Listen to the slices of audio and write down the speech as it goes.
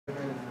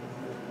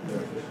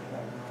And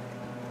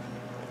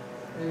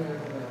Yeah,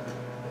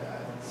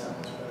 it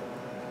sounds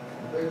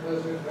better. they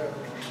pleasure to have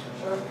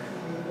Chuck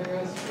visiting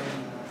us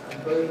and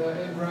Bud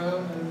and Brown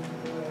and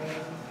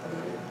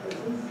other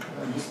places.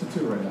 I'm used to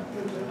two right now.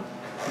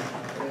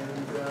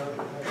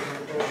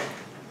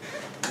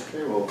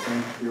 Okay, well,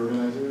 thank the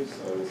organizers.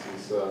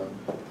 This is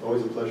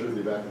always a pleasure to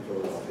be back in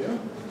Philadelphia.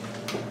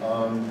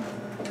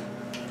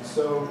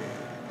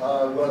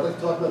 What I'd like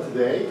to talk about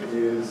today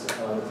is,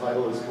 the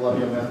title is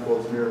Columbia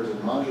Manifolds, Mirrors,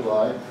 and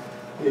Moduli.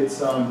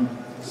 It's a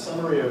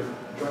summary of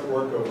joint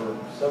work over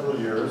several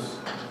years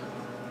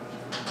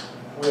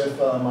with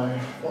my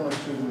former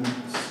students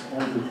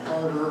Andrew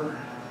Carter,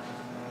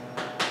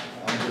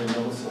 Andre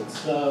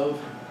Millicent-Stove,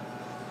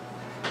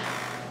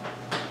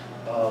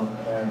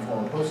 and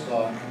former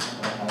postdoc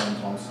Alan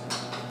Thompson.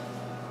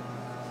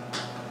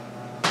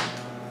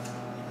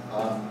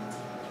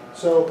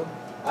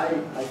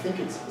 I think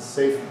it's a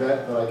safe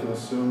bet that I can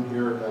assume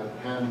here that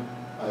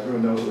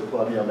everyone knows what a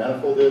Columbia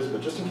manifold is,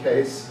 but just in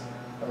case,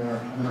 I'm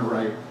going to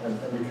write, and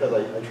because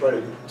I try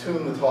to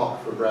tune the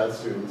talk for grad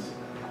students,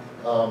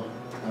 I'm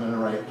going to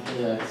write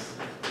KX.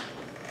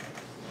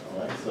 All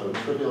right, so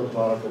trivial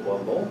canonical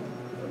bundle,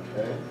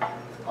 okay.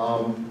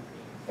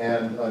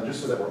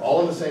 Just so that we're all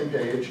on the same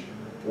page,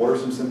 what are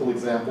some simple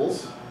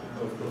examples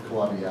of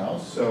Calabi-Yau?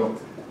 So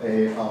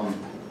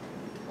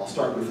I'll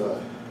start with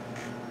a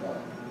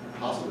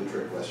possibly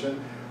trick question.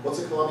 What's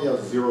a Calabi-Yau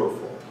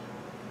zerofold?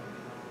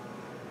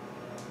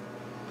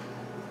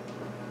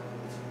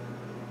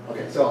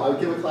 Okay, so I'll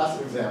give a class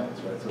of examples,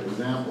 right? So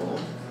example,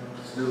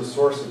 here's a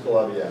source of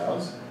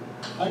Calabi-Yaus.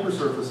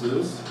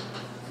 Hypersurfaces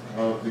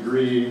of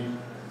degree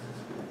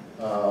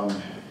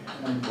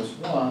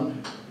n+1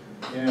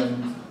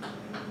 in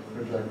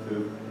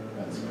projective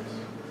n space.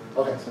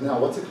 Okay, so now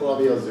what's a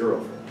Calabi-Yau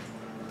zerofold?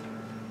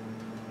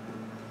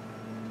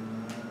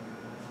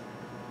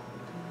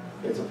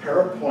 It's a pair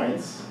of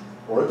points,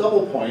 or a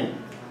double point,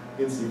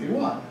 in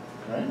CP1,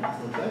 right?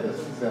 Okay, that's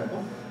an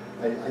example.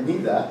 I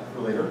need that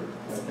for later,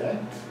 okay?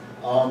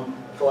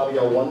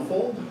 Calabi-Yau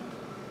one-fold.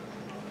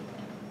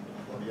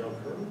 Calabi-Yau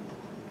curve.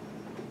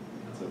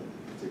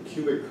 It's a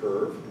cubic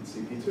curve in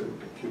CP2, a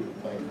cubic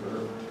plane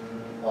curve.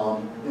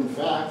 In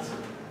fact,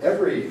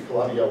 every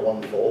Calabi-Yau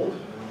one-fold,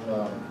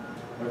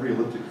 every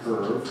elliptic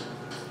curve,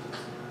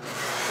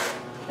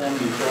 can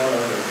be thought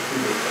of as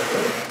cubic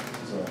curve.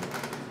 This is a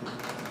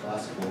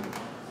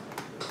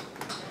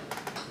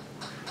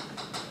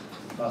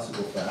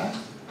classical fact.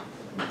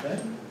 Okay.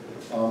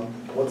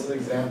 What's an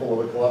example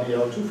of a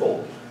Calabi-Yau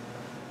two-fold?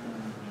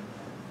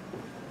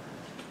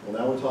 Well,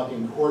 now we're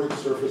talking chordic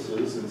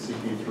surfaces in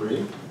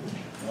CP3,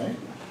 right?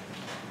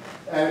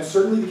 And it's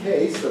certainly the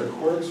case that a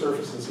chordic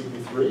surface in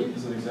CP3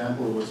 is an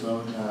example of what's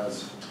known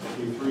as a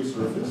K3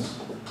 surface.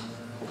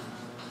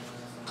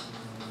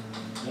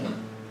 Okay.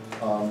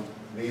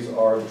 These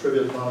are the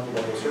trivial canonical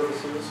bundle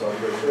surfaces,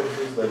 arbitrary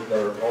surfaces that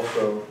are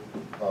also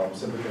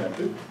simply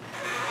connected.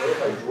 So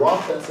if I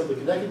drop that simply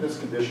connectedness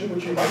condition,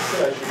 which you might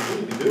say I should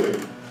really be doing,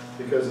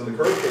 because in the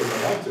curve case I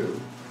want to,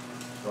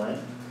 right?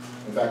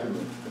 In fact, in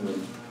the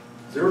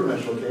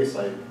zero-dimensional case,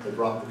 I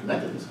drop the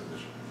connectedness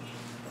condition,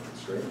 which is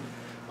straight.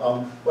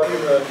 But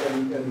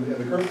in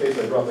the curve case,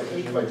 I drop that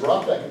condition. If I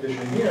drop that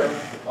condition here,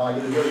 I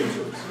get a million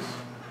surfaces.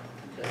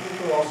 Okay,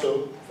 which are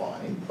also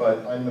fine, but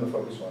I'm going to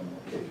focus on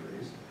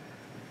K3s.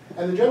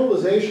 And the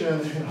generalization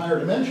in higher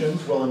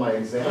dimensions, well, in my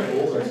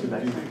examples, I should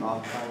be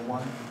off by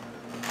one.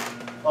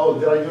 Oh,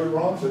 did I do it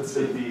wrong? Let's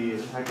see. The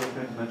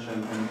hyperspin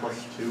dimension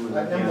n+2 and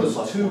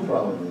n+2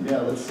 probably.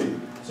 Yeah, let's see.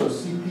 So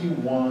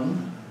CP1.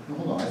 No,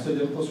 hold on. I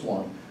said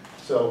n+1.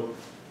 So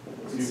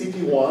in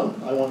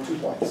CP1, I want 2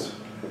 points.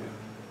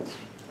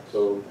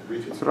 So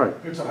reach it. That's right.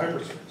 It's a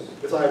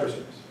hypersurface. It's a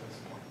hypersurface.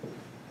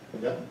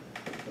 Yeah.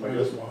 Am I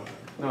Just good? one.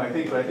 No, I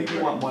think you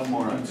want one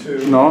more on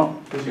 2. No.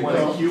 Because you want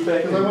a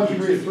cubic. Because I want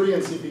degree 3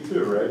 in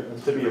CP2, right?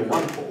 That's to be a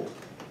one-fold.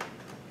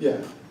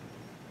 Yeah.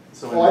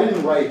 So Oh, I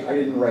didn't write.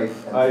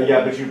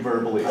 yeah, but you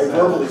verbally I said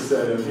verbally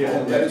said it, Yeah.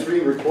 and it's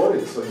being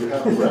recorded, so you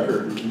have a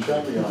record. You can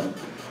check me on it.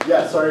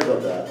 Yeah, sorry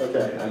about that.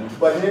 Okay,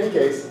 but in any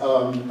case,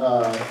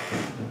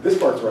 this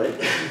part's right.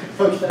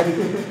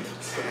 Okay.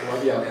 So,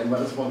 yeah,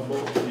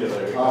 n-1-fold. Yeah,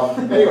 there you go.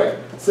 Anyway,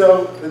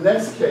 so the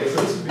next case.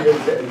 So this would be an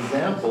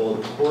example of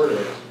a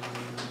chordic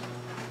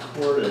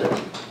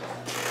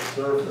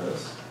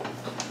surface.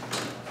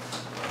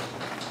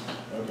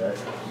 Okay.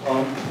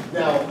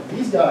 Now,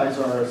 these guys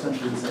are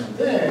essentially the same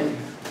thing,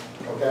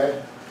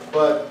 okay?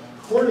 But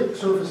chordic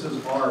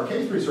surfaces are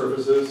K3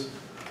 surfaces,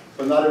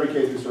 but not every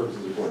K3 surface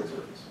is a chordic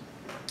surface.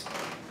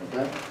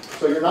 Okay?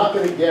 So you're not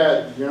going to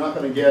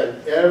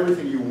get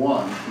everything you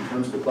want in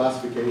terms of the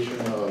classification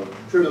of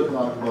trivial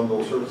canonical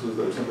bundle surfaces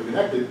that are simply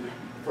connected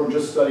from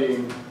just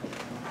studying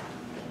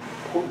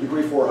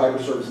degree 4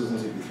 hypersurfaces in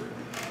CP3.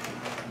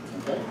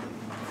 Okay?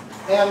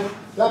 And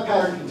that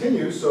pattern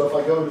continues, so if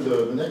I go to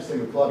the next thing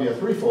with Calabi-Yau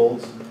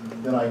three-folds,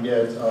 then I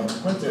get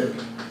quintic,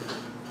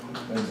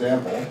 an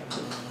example,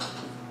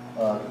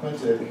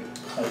 quintic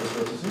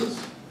hypersurfaces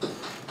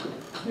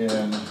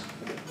in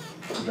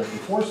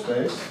projective 4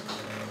 space.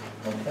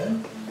 Okay.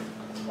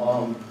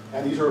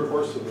 And these are, of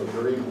course,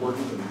 very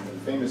important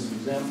and famous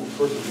examples,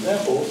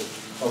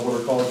 of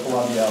what are called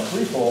Calabi-Yau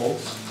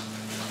threefolds.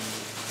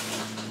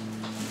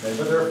 Okay,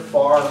 but they're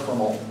far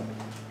from all of them.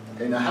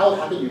 Okay, now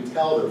how can you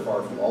tell they're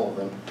far from all of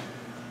them?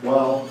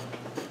 Well,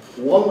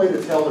 one way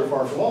to tell they're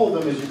far from all of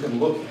them is you can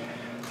look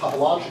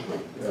topologically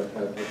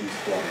at these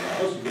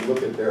Calabi-Yaus. You can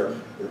look at their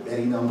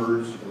eddy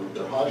numbers, you can look at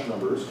their Hodge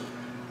numbers,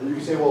 and you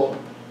can say, well,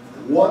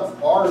 what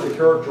are the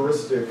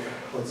characteristic,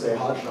 let's say,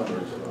 Hodge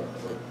numbers of a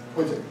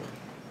quintic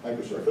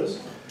hypersurface?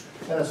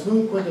 And a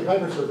smooth quintic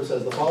hypersurface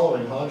has the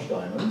following Hodge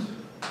diamond.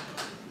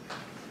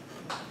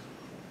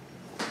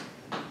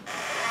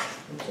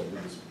 Oops, I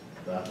did this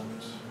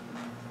backwards.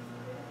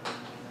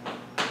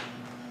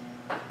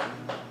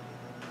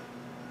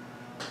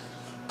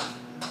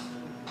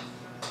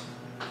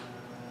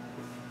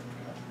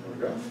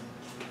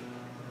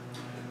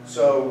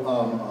 So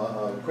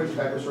a quintic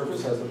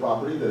hypersurface has the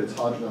property that its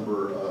Hodge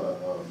number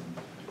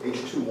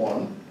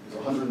H21 is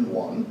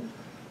 101.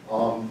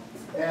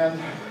 And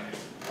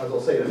as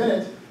I'll say in a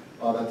minute,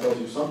 that tells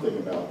you something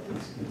about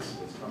its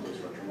complex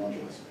structure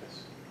moduli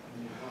space.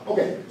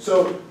 Okay,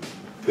 so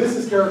this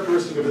is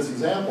characteristic of this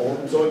example.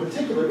 And so in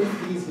particular,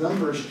 if these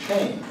numbers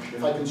change,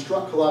 if I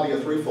construct Calabi-Yau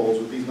threefolds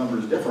with these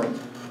numbers different,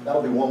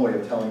 that'll be one way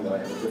of telling that I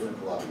have a different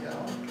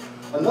Calabi-Yau.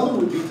 Another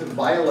would be to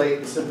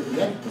violate the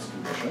sympleconnectedness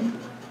condition.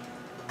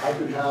 I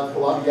could have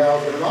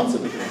Calabi-Yaus that are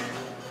non-sympleconnected.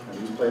 And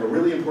these play a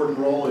really important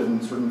role in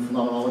certain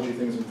phenomenology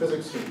things in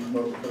physics, in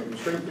motor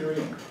string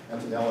theory, and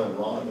Antonella and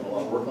Ron have done a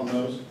lot of work on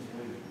those.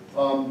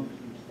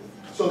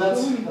 So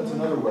that's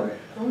another way.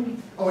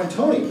 Oh, and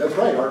Tony, that's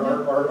right,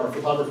 our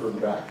photographer in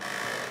the back.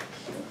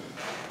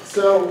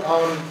 So,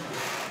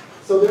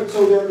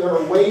 there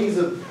are ways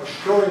of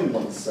assuring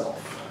oneself,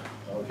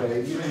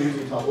 okay, even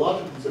using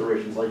topological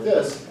considerations like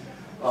this,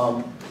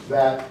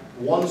 that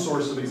one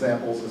source of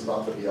examples is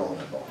not the be all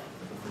and end all.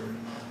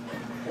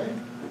 Okay?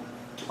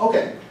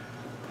 Okay.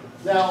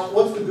 Now,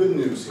 what's the good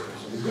news here?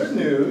 So the good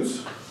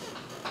news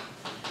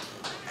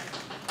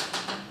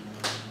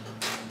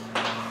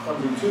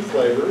comes in two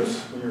flavors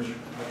when you're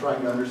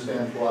trying to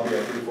understand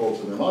Calabi-Yau threefolds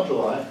and their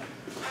moduli.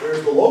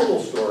 There's the local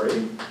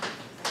story.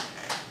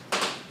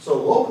 So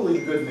locally,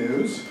 good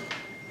news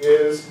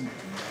is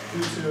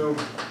due to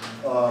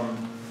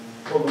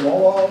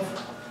Bogomolov,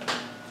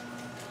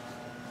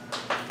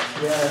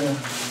 Tian, and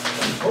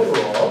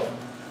Todorov.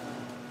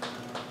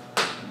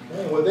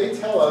 Okay, and what they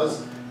tell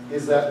us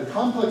is that the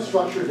complex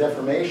structure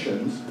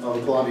deformations of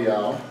the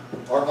Calabi-Yau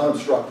are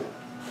unobstructed.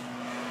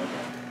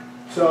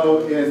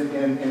 So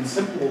in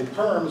simple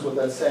terms, what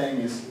that's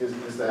saying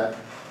is that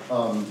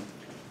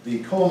the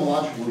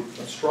cohomological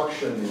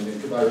obstruction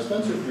in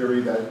Kabir-Spencer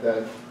theory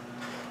that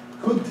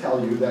could tell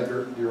you that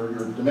your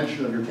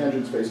dimension of your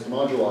tangent space to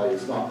moduli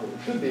is not what it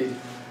should be,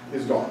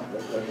 is gone.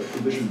 That the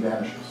condition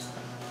vanishes.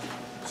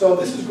 So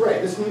this is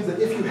great. This means that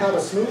if you have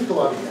a smooth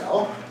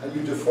Calabi-Yau and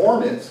you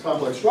deform its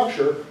complex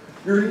structure,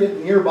 you're going to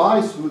get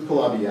nearby smooth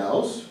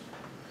Calabi-Yaus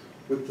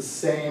with the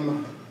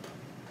same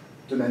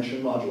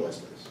dimension moduli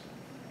space.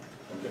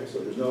 Okay, so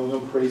there's no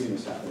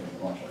craziness happening in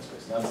the moduli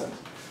space in that sense.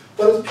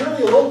 But it's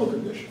purely a local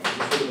condition.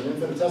 It's sort of an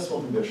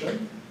infinitesimal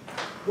condition.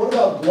 What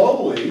about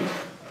globally?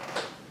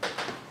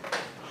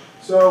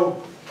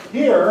 So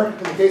here,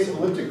 in the case of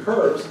elliptic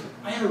curves,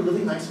 I have a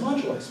really nice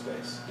moduli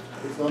space.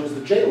 It's known as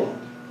the J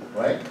line,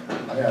 right?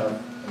 I have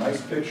a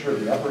nice picture of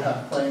the upper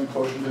half plane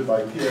quotiented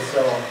by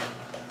PSL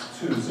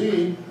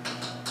 2Z.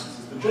 This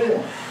is the J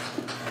line.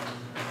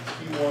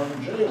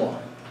 P1 J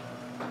line.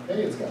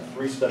 Okay, it's got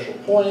 3 special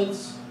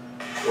points,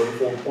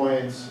 orbital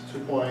points, 2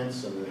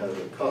 points, and it has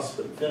a cusp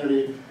at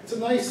infinity. It's a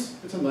nice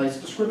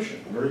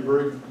description, very,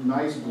 very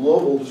nice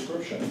global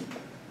description.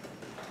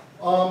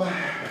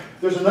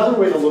 There's another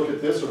way to look at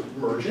this, or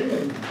merging,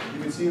 and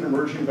you can see it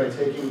emerging by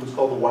taking what's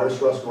called the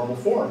Weierstrass normal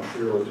form for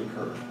your elliptic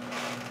curve.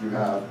 You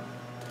have,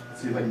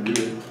 let's see if I can read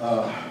it,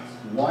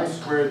 y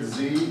squared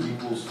z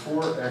equals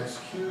 4x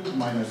cubed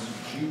minus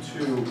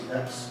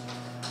g2x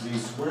z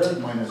squared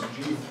minus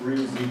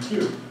g3 z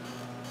cubed.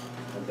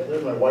 Okay,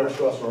 there's my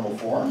Weierstrass normal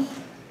form.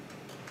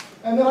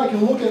 And then I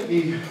can look at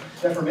the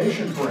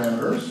deformation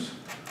parameters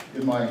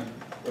in my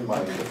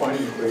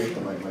defining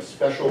equation, my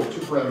special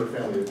 2-parameter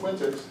family of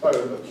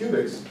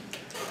cubics,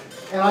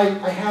 and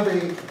I have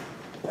an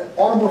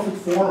automorphic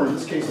form, or in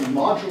this case a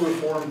modular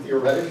form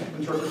theoretic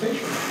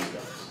interpretation of these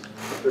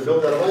guys. They're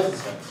built out of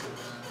isosceles.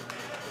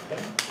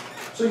 Okay?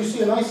 So you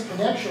see a nice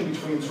connection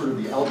between sort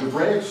of the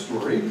algebraic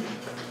story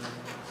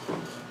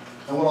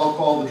and what I'll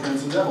call the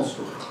transcendental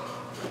story.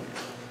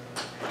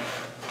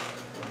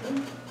 Okay?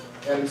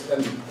 And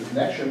the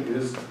connection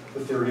is the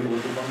theory of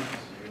elliptic functions.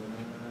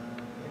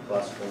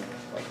 Classical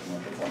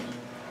marginal functions.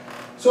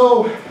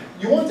 So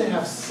you want to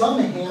have some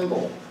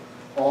handle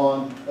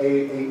on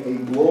a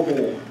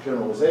global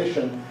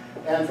generalization,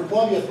 and for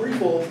Calabi-Yau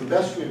threefolds, the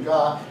best we've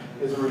got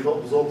is a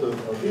result of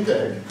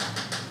Vivek,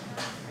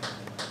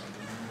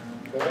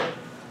 okay,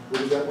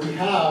 which is that we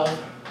have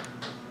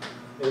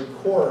a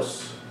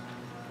coarse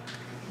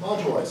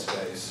moduli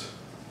space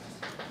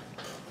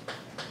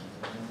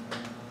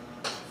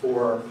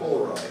for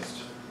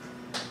polarized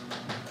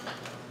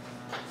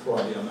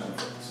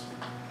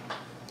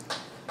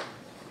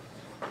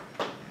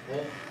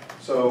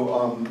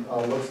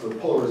what's the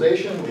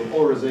polarization? Well, the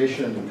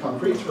polarization in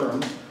concrete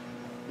terms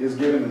is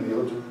given in the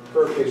elliptic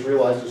curve case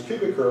realized as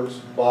cubic curves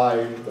by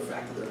the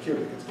fact that they're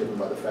cubic. It's given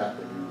by the fact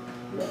that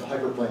you have a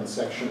hyperplane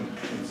section in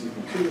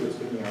CP2 that's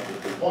picking out the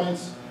 3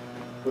 points.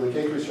 For the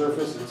K3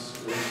 surface,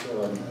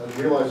 it's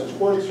realized as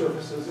quartic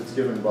surfaces. It's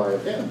given by,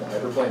 again, the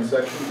hyperplane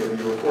section giving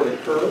you a quartic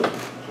curve,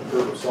 a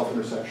curve of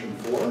self-intersection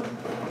 4.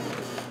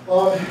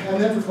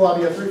 And then for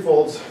Calabi-Yau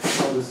threefolds,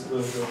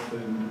 the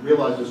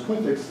realized as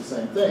quintics, the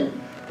same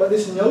thing. But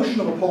this notion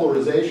of a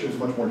polarization is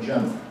much more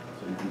general.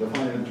 So you can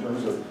define it in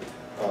terms of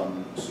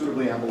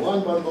suitably ample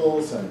line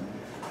bundles, and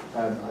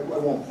I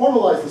won't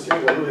formalize this here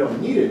because I really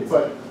don't need it,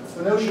 but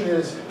the notion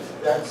is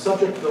that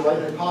subject to the right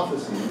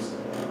hypotheses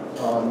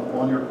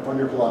on your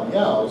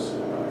Calabi-Yaus,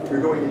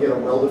 you're going to get a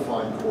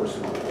well-defined course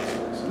of model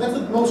space. And that's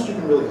the most you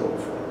can really hope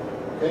for,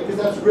 okay? Because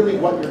that's really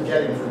what you're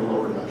getting from the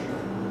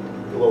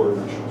lower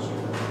dimensional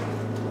stream.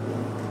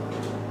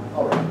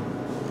 All right.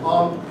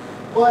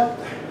 But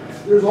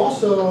there's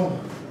also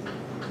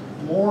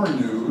more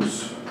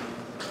news.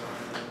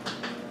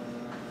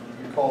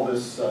 You can call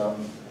this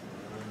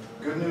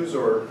good news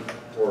or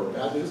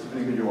bad news,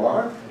 depending who you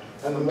are.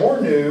 And the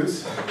more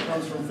news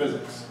comes from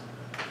physics.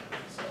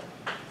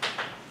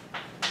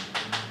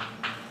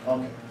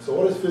 Okay, so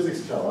what does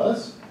physics tell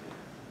us?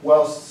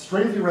 Well,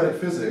 string theoretic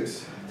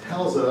physics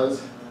tells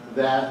us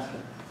that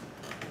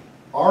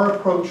our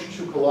approach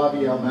to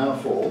Calabi-Yau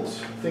manifolds,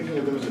 thinking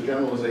of them as a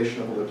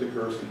generalization of elliptic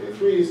curves and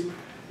K3s,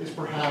 is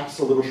perhaps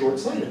a little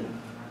short-sighted.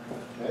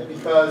 Okay?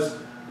 Because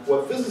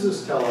what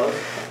physicists tell us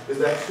is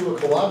that to a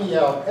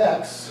Calabi-Yau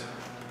X,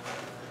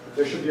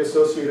 there should be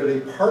associated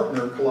a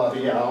partner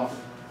Calabi-Yau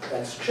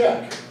X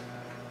check.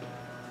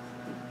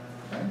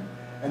 Okay?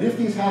 And if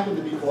these happen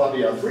to be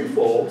Calabi-Yau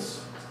threefolds,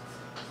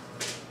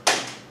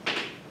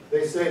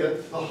 they say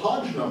that the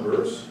Hodge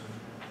numbers,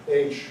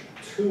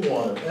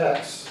 H21 of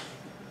X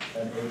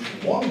and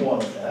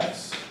H11 of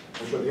X,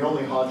 which are the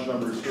only Hodge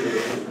numbers here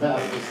that would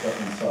matter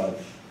stuff inside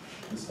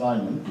this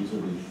diamond, these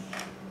are the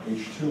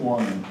H21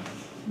 and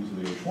these are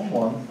the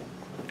H11,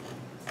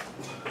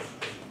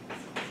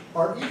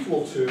 are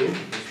equal to,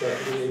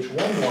 respectively,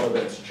 H11 of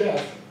X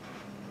check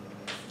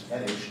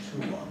and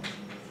H21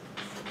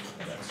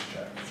 of X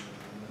check.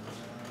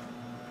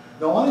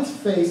 Now, on its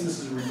face, this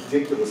is a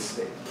ridiculous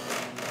statement.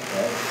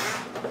 Okay?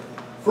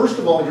 First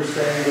of all, you're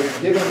saying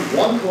that given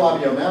one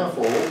Calabi-Yau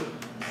manifold,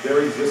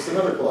 there exists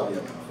another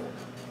Calabi-Yau manifold.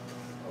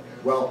 Okay.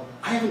 Well,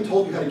 I haven't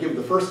told you how to give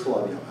the first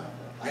Calabi-Yau manifold.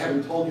 I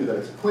haven't told you that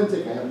it's a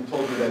quintic. I haven't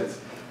told you that it's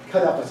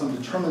cut out by some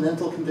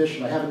determinantal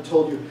condition. I haven't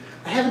told you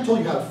how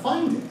to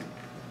find it.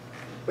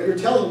 But you're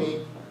telling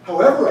me,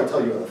 however I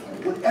tell you how to find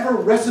it, whatever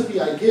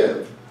recipe I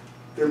give,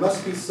 there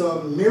must be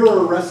some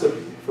mirror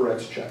recipe for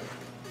X check.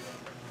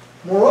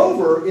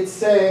 Moreover, it's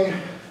saying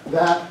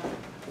that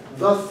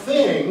the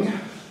thing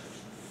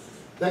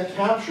that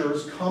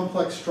captures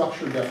complex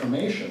structure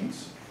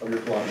deformations of your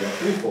Calabi-Yau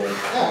threefold,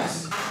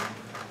 X,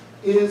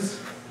 is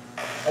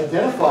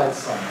identified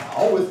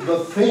somehow with the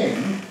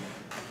thing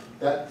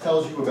that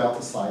tells you about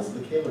the size of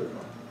the Kähler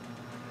cone.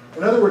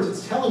 In other words,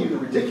 it's telling you the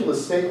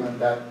ridiculous statement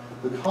that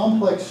the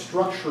complex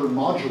structure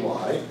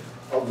moduli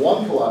of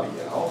one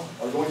Calabi-Yau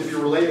are going to be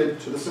related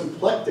to the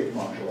symplectic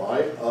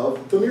moduli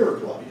of the mirror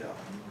Calabi-Yau.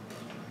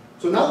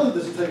 So not only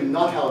does it tell you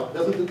not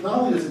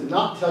only does it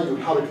not tell you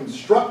how to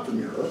construct the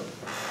mirror,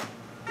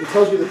 it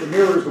tells you that the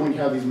mirror is going to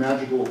have these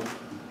magical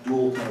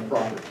dual kind of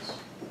properties.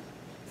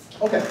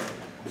 Okay,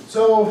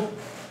 so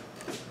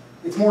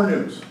it's more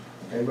news.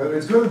 Okay, whether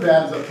it's good or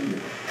bad is up to you.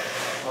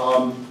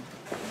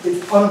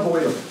 It's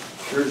unavoidable.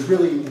 There's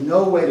really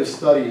no way to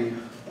study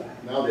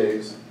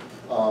nowadays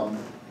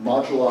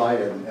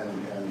moduli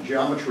and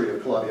geometry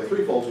of Calabi-Yau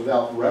threefolds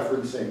without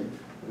referencing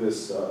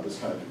this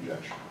kind of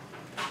conjecture.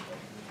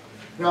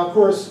 Now, of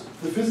course,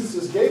 the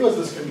physicists gave us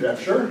this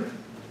conjecture,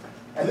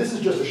 and this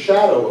is just a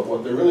shadow of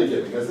what they're really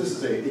giving us. This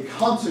is a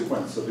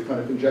consequence of the kind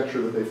of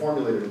conjecture that they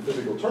formulated in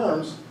physical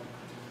terms.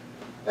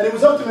 And it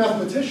was up to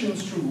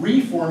mathematicians to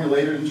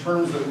reformulate it in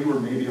terms that we were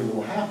maybe a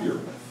little happier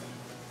with.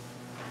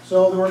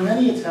 So there were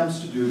many attempts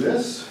to do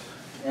this,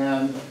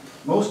 and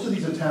most of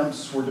these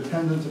attempts were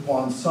dependent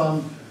upon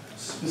some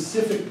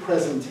specific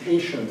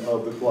presentation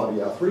of the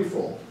Calabi-Yau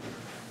threefold.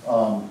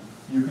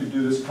 You could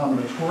do this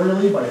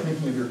combinatorially by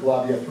thinking of your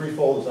Calabi-Yau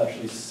threefold as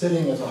actually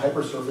sitting as a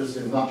hypersurface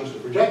in not just a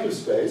projective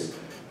space,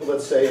 but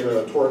let's say in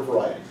a toric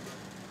variety.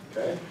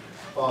 Okay?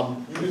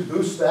 You could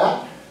boost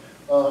that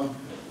to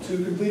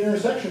complete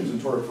intersections in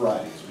toric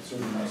varieties with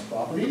certain nice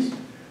properties.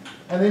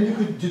 And then you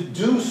could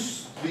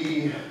deduce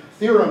the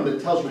theorem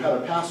that tells you how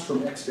to pass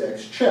from X to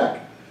X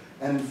check,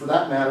 and for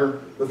that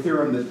matter, the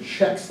theorem that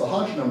checks the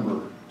Hodge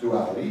number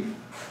duality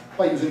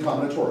by using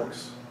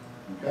combinatorics.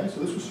 Okay?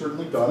 So this was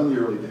certainly done in the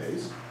early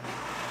days.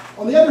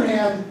 On the other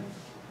hand,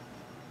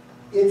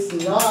 it's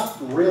not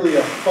really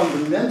a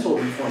fundamental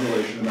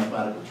reformulation in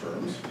mathematical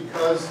terms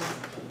because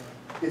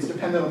it's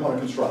dependent upon a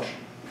construction.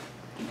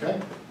 Okay?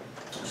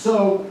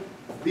 So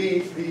the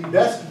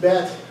best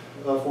bet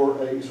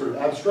for a sort of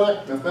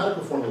abstract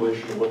mathematical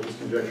formulation of what this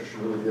conjecture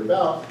should really be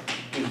about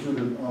is due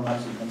to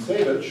Maxim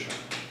Kontsevich.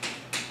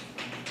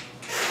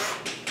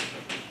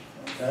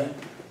 Okay?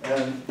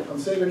 And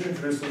Kontsevich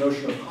introduced the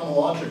notion of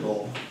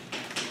homological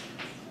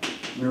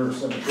mirror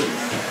symmetry.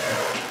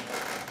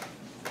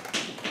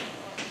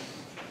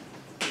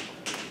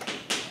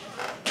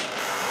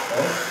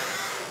 Okay?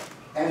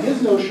 And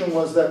his notion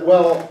was that,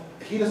 well,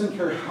 he doesn't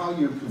care how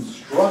you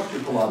construct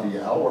your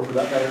Calabi-Yau, or for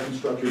that matter,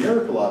 construct your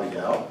mirror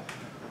Calabi-Yau,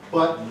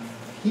 but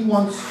he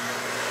wants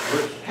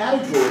the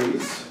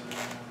categories,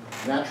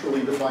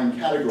 naturally defined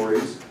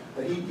categories,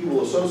 that he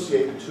will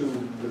associate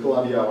to the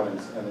Calabi-Yau and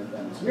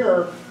its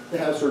mirror to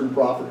have certain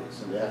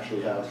properties, and they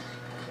actually have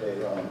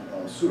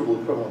a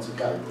suitable equivalence of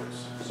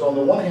categories. So on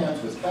the one hand,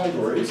 his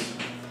categories.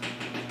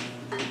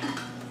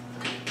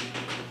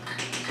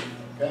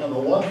 Okay, on the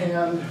one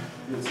hand,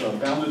 it's a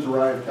bounded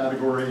derived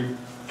category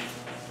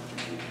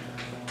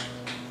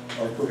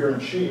of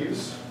coherent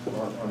sheaves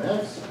on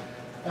X,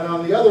 and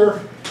on the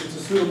other, it's a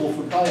suitable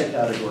Fukaya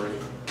category,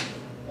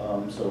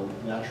 so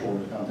natural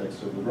in the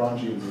context of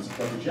Lagrangians and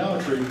symplectic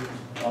geometry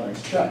on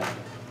X check.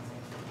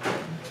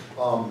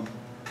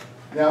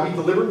 Now, he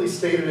deliberately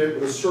stated it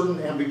with a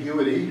certain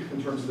ambiguity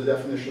in terms of the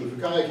definition of the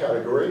Fukaya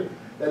category.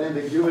 That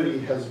ambiguity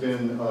has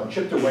been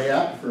chipped away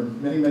at for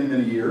many, many,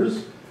 many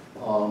years.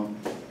 I'm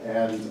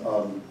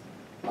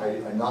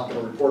not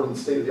going to report on the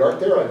state of the art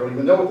there. I don't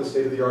even know what the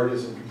state of the art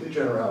is in complete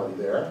generality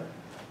there.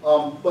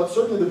 But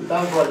certainly the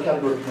bounded derived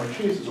category of coherent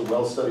sheaves is a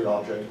well-studied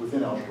object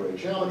within algebraic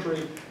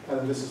geometry,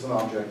 and this is an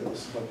object that the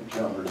symplectic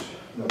geometers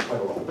know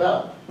quite a lot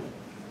about.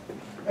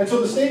 And so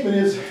the statement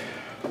is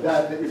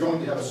that you're going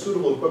to have a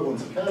suitable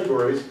equivalence of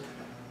categories,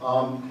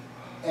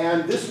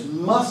 and this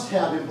must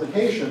have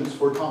implications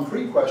for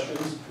concrete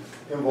questions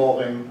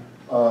involving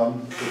the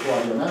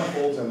Calabi-Yau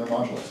manifolds and their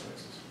moduli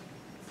spaces.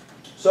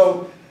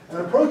 So an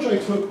approach I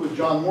took with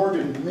John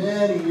Morgan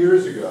many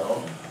years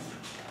ago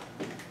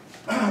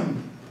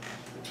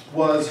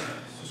was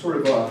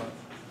sort of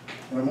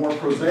in a more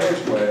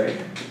prosaic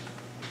way,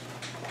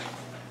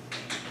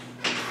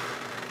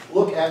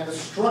 look at the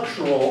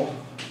structural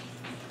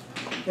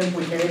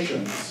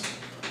implications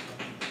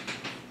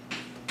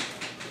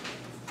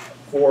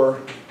for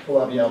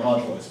Calabi-Yau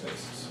moduli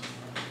spaces.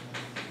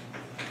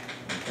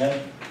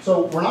 Okay?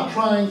 So we're not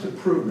trying to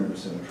prove mirror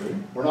symmetry.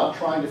 We're not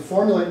trying to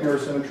formulate mirror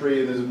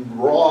symmetry in this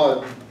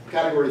broad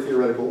category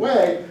theoretical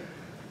way,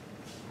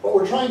 but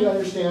we're trying to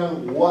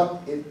understand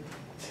what it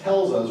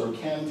tells us or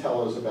can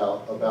tell us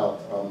about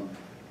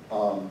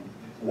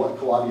what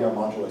Calabi-Yau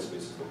moduli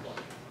spaces look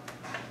like.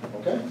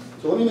 Okay?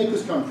 So let me make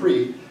this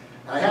concrete.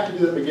 And I have to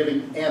do that by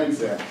giving an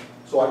example.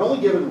 So I've only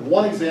given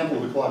one example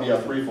of the Calabi-Yau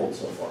threefold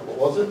so far. What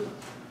was it?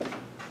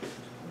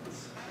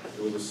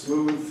 It was a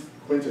smooth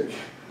quintic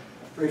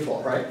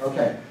threefold, right?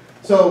 Okay.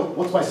 So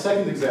what's my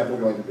second example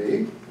going to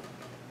be?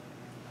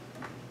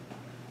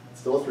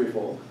 It's still a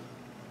threefold.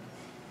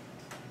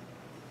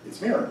 It's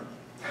mirror.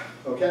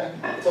 Okay?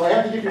 So I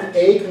have to give you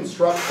a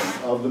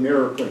construction of the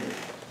mirror quintic.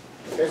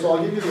 Okay, so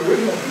I'll give you the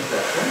original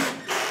construction.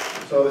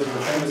 So this is a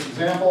famous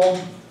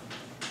example.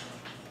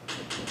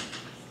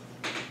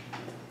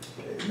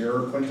 Okay,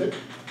 mirror quintic.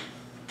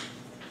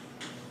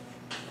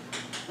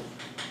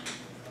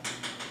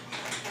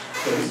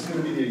 So this is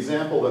going to be the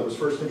example that was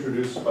first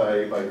introduced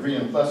by Green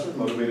and Plesser,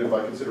 motivated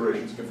by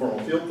considerations of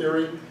conformal field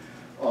theory.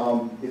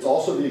 It's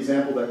also the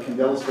example that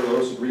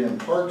Candelas-Veloso, Green, and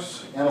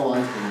Parks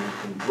analyzed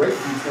in great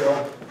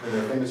detail in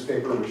their famous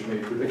paper, which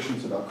made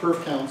predictions about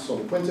curve counts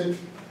on the quintic.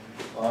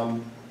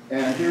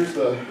 And here's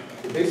the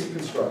basic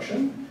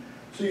construction.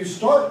 So you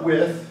start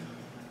with,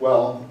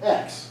 well,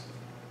 x,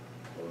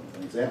 or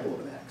an example of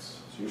an x.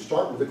 So you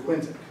start with the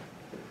quintic.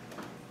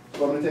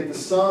 So I'm going to take the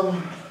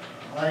sum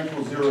I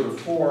equals 0 to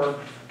 4,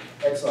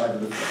 xi to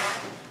the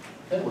 5th.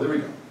 Okay, well, there we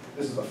go.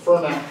 This is a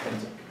Fermat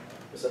quintic.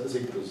 I set this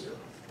equal to 0.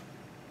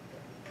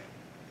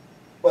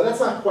 But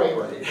that's not quite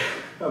right,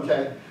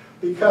 okay?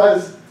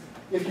 Because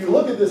if you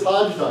look at this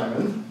Hodge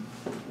diamond,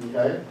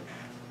 okay,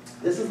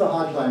 this is the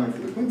Hodge diamond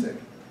for the quintic.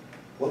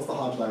 What's the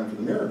Hodge diamond for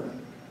the mirror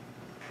quintic?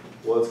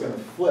 Well, it's going to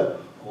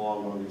flip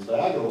along one of these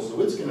diagonals, so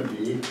it's going to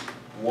be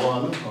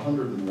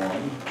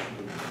 101.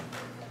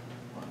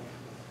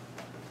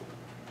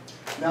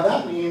 Now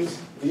that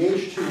means the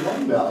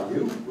H21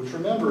 value, which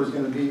remember is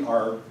going to be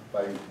our,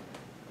 by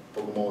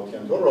Bogomolov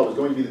Todorov, is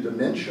going to be the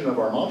dimension of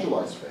our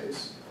moduli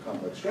space,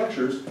 complex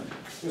structures,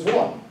 is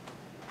 1.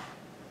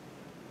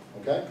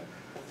 Okay?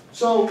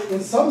 So in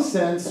some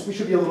sense, we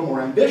should be a little more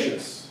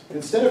ambitious.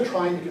 Instead of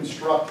trying to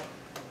construct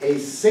a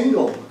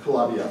single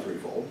Calabi-Yau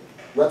threefold,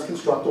 let's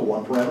construct a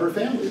one-parameter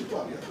family of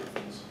Calabi-Yau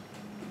threefolds.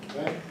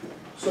 Okay?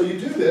 So you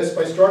do this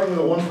by starting with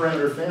a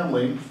one-parameter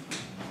family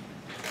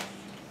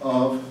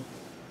of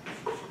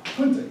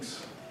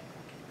quintics,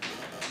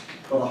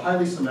 but a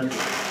highly symmetric.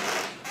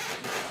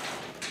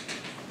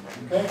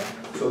 Okay?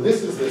 So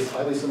this is this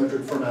highly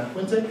symmetric Fermat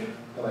quintic,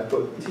 and I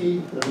put t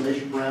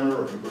designation parameter,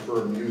 or if you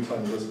prefer mu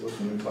times this plus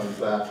mu times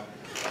that,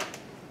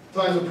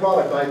 times a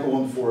product I equal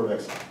 1 to 4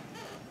 of xi.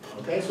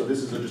 Okay, so this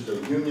is just a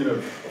union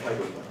of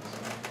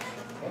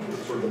hyperplanes. Okay, this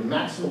is sort of the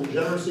maximal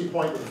degeneracy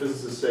point that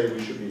physicists say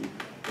we should be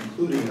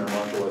including in our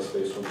moduli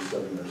space when we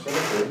study their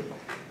symmetry.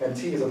 And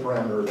t is a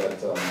parameter that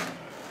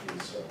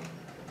is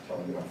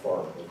telling you how far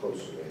or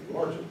close to you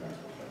are to the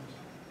maximal terms.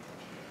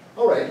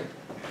 All right,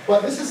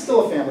 but this is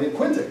still a family of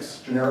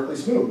quintics, generically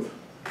smooth.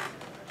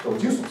 So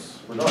it's useless.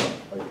 We're done.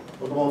 Like,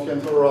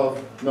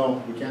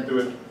 no, we can't do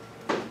it.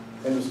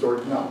 End of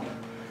story. No.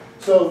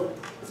 So,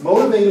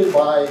 motivated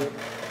by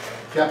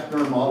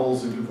Kepler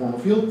models in conformal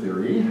field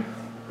theory,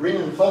 Green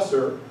and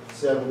Plesser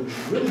said what we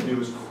should really do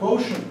is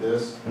quotient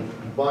this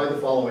by the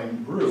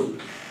following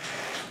group.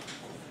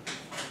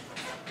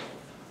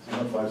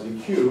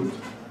 Z5z cubed.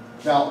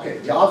 Now, okay,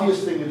 the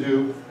obvious thing to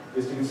do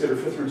is to consider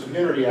fifth roots of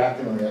unity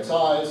acting on the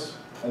xi's,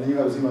 and then you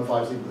have a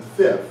z5z equal to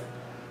fifth.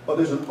 But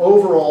there's an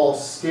overall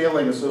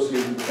scaling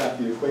associated with the fact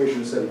the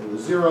equation is set equal to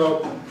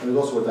 0, and there's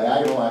also a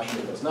diagonal action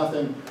that does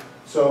nothing.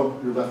 So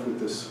you're left with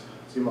this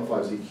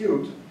z5z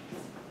cubed.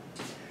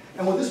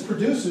 And what this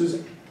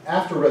produces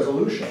after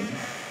resolution,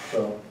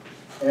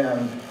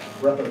 and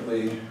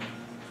rapidly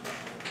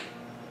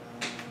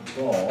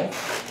resolve,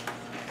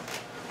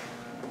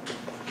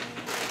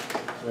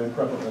 and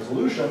Crepin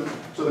resolution.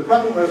 So the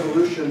Crepin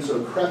resolution,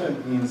 so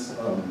Crepin means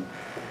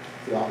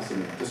the opposite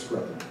of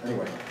discrepant.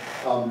 Anyway,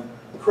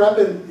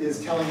 Crepin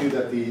is telling you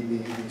that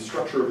the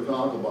structure of the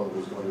canonical bundle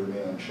is going to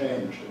remain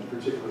unchanged, and in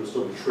particular,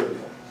 still be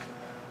trivial.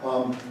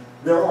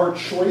 There are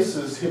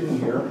choices hidden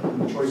here, in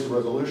the choice of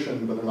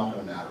resolution, but they're not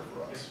going to matter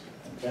for us.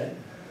 Okay?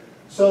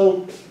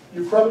 So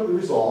you Crepin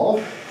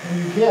resolve,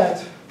 and you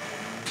get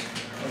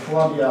a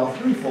Calabi-Yau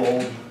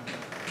threefold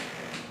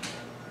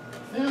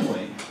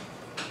family,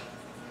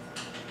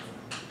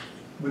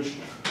 which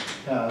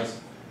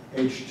has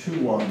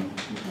H21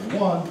 equal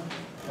 1,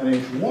 and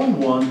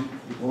H11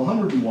 equal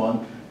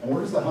 101. And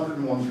where does that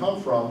 101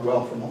 come from?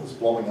 Well, from all this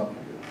blowing up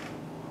here.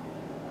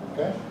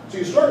 Okay? So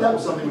you started out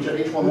with something which had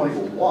H11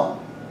 equal 1,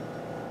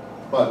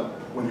 but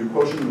when you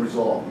quotient and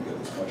resolve, you get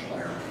this much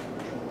higher.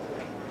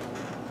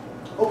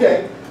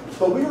 Okay,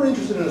 but we were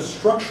interested in the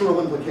structural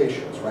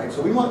implications, right?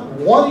 So we want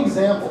one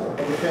example of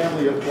the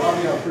family of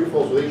Calabi-Yau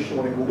threefolds with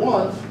H21 equal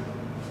 1,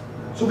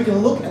 so we can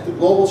look at the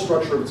global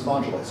structure of its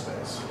moduli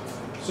space.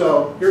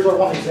 So here's our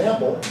one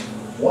example.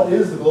 What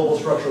is the global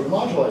structure of the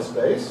moduli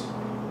space?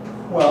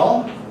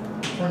 Well,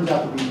 it turns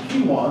out to be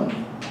P1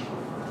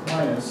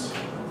 minus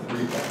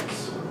 3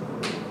 points.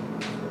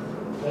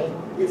 Okay?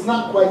 It's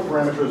not quite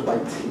parameters by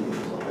T.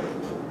 It's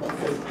like a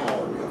fifth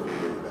power we have to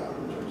worry about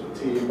in terms of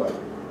T, but I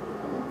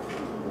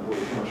won't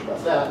worry too much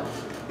about that.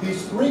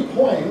 These 3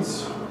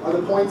 points are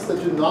the points that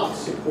do not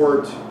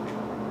support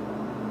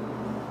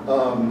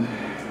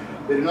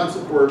they do not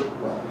support,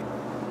 well,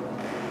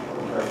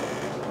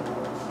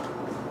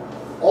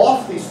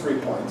 off these 3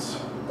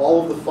 points,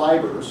 all of the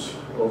fibers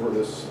over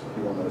this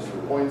P1 minus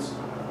 3 points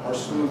are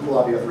smooth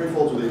Calabi-Yau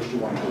threefolds with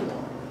H21 equal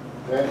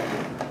 1. Okay?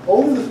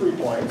 Over the 3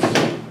 points,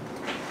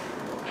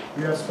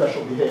 we have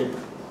special behavior.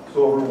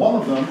 So over one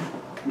of them,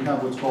 we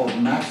have what's called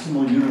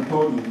maximal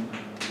unipotent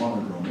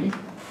monodromy.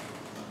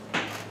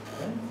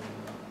 Okay?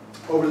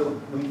 Over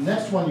the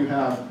next one, you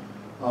have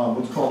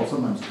what's called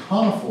sometimes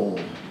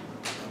conifold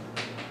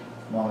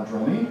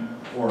monodromy,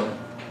 or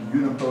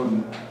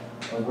unipotent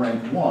of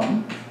rank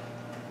 1.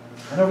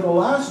 And over the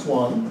last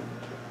one,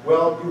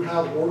 well, you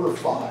have order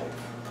 5.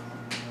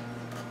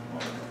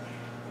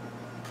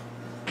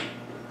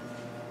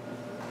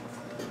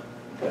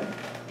 Okay.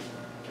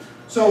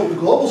 So the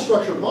global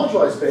structure of the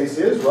moduli space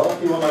is, well,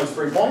 P1 minus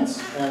 3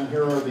 points, and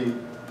here are the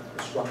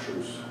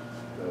structures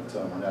that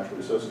are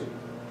naturally associated.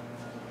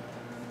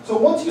 So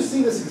once you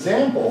see this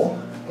example,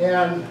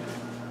 and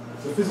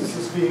the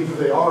physicists being who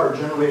they are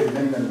generated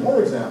many, many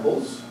more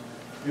examples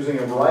using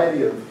a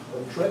variety of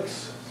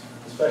tricks,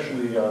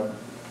 especially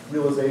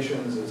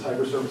realizations as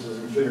hypersurfaces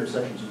and configured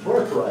sections and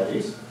toric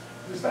varieties.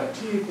 Is that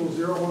T equals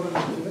 0, 1, and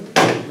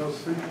infinity? Those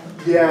 3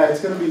 points? Yeah, it's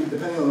going to be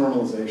depending on the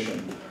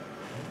normalization.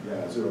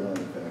 Yeah, 0, 1, and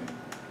infinity.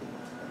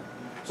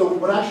 So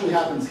what actually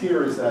happens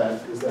here is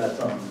that it's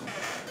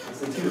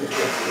the T to the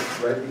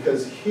fifth root, right?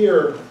 Because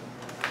here,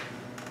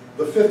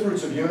 the fifth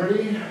roots of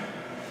unity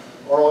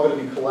are all going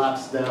to be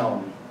collapsed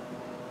down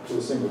to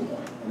a single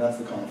point, and that's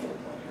the conifold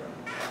point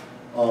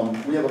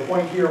here. We have a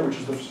point here, which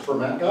is the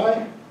Fermat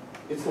guy.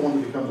 It's the one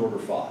that becomes order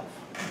 5,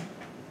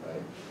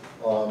 right?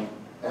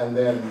 And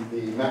then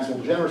the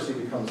maximal degeneracy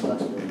becomes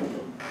maximal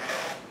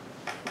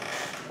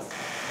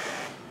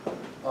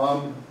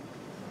unipotent.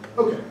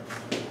 Okay,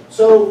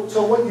 so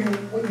what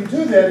you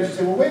do then is you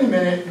say, well, wait a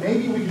minute,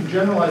 maybe we can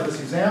generalize this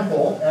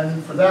example,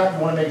 and for that you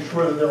want to make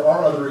sure that there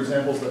are other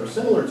examples that are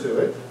similar to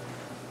it.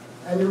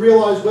 And you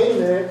realize, wait a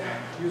minute,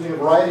 using a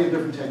variety of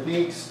different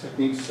techniques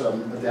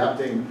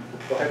adapting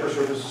the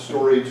hypersurface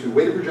story to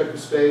weighted projective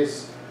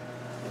space,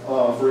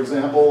 for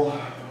example,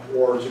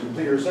 or to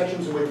completer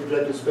sections of weighted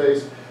projective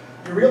space,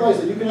 you realize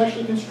that you can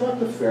actually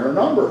construct a fair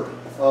number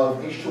of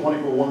H21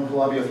 equal 1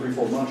 Calabi-Yau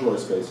threefold moduli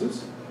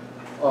spaces.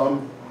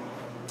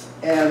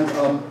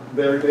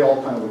 They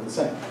all kind of look the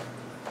same.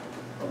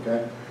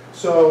 Okay?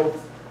 So,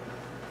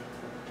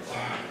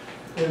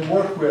 in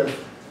work with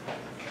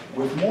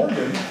Morgan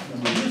a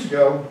number of years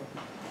ago,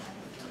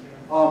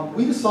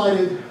 we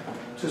decided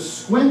to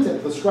squint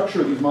at the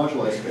structure of these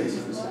moduli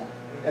spaces,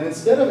 and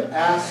instead of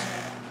ask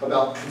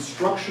about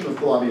construction of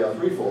Calabi-Yau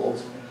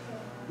threefolds,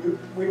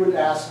 we would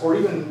ask, or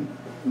even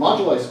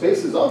moduli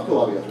spaces of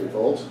Calabi-Yau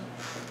threefolds,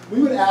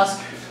 we would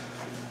ask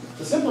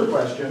the simpler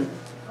question,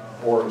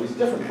 or at least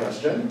different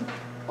question,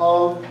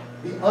 of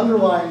the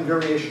underlying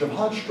variation of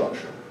Hodge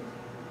structure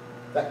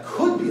that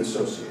could be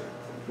associated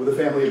with a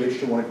family of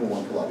H21 equal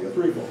 1 Calabi-Yau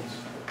threefolds.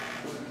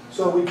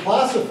 So we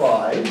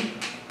classified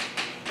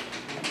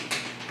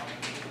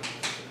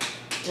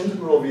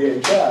integral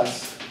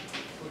VHS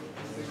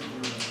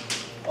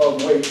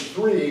of weight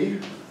 3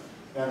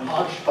 and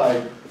Hodge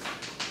type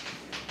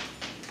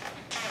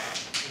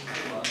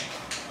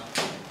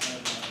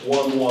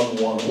 1, 1,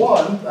 1,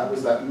 1. That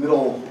was that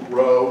middle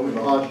row in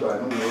the Hodge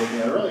diagram we were looking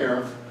at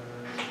earlier,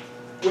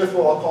 with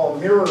what I'll call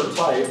mirror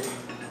type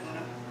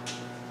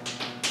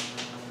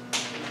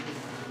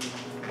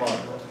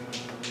monochromy.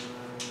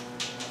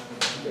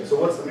 Okay, so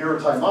what's the mirror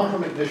type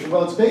monochromy condition?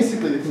 Well, it's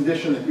basically the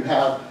condition that you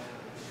have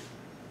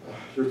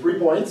your 3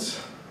 points.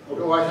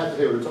 Oh, I have to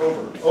say what it's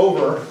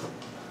over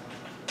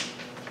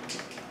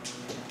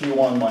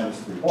P1 minus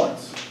 3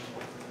 points.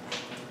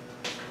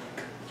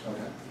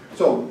 Okay.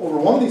 So over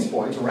one of these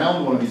points,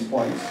 around one of these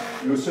points,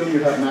 you assume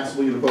you have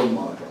maximal unipotent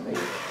monochromy.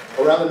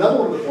 Around another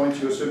one of the points,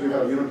 you assume you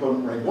have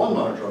unipotent rank 1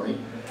 monochromy.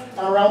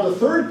 And around the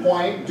third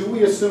point, do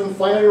we assume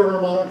finite order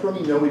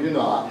monochromy? No, we do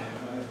not.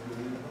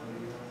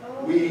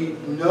 We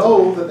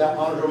know that that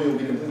monochromy will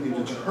be completely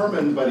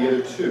determined by the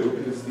other two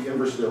because it's the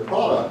inverse of their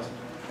product.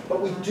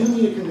 But we do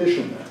need a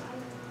condition there.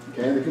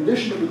 Okay, and the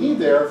condition that we need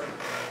there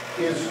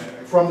is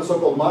from the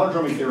so-called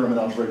monodromy theorem in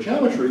algebraic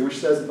geometry, which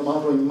says that the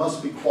monodromy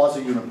must be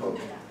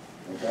quasi-unipotent.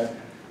 Okay,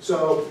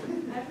 so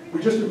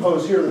we just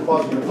impose here the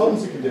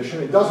quasi-unipotency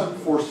condition. It doesn't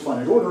force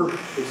finite order,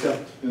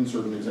 except in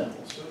certain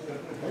examples.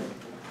 Okay?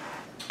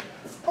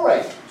 All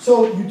right,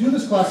 so you do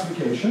this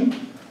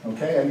classification,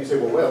 okay, and you say,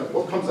 well,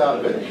 what comes out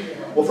of it?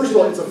 Well, first of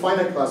all, it's a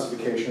finite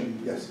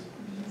classification. Yes?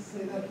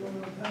 Say that one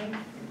more time.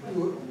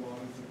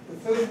 The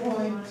third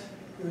point,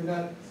 you're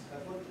not.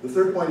 The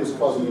third point is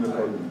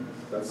quasi-unipotent.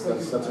 That's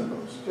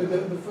imposed. So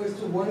the first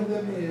two, one of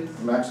them is.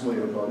 Maximally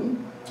unipotent.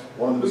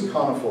 One of them is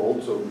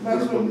conifold, so.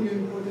 Maximally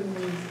unipotent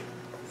means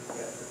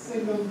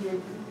single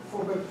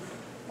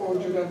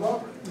 4x4 Julia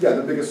block. Yeah,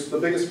 the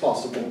biggest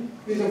possible.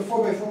 These are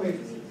 4x4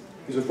 matrices.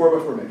 These are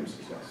 4x4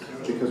 matrices, yes.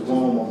 Because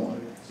 1, 1, 1, 1.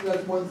 So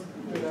that's one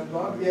Julia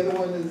block. The other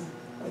one is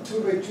a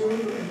 2x2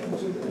 and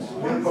 2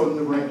 unipotent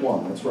of rank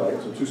 1, that's right.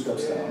 So 2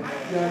 steps down.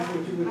 That's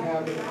what you would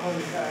have in a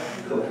conic.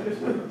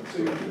 Correct. So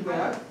you keep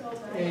that.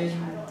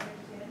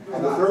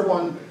 And the third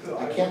one,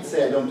 I can't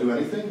say I don't do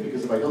anything,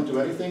 because if I don't do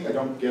anything, I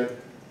don't get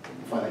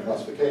finite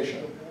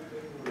classification.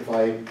 If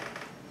I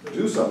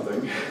do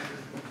something,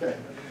 okay,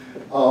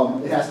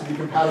 it has to be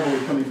compatible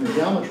with coming from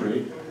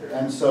geometry,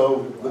 and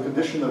so the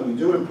condition that we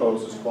do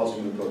impose is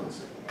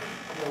quasi-unipotency.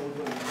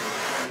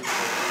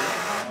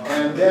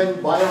 And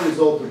then, by a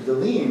result of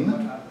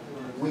Deligne,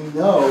 we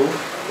know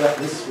that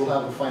this will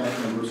have a finite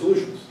number of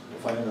solutions,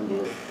 a finite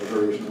number of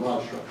variations of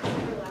Hodge structure.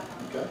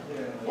 Okay?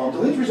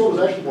 Deligne's result is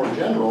actually more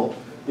general.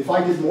 If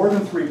I did more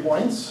than 3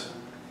 points,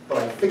 but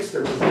I fixed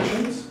their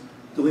positions,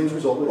 Deligne's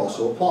result would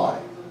also apply.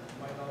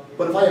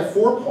 But if I have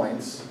 4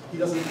 points, he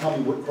doesn't tell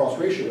me what cross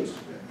ratios to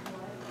pick.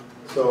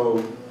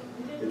 So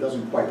it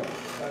doesn't quite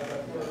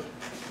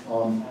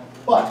work.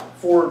 But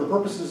for the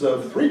purposes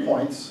of 3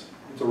 points,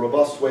 it's a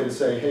robust way to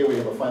say, hey, we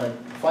have a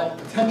finite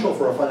potential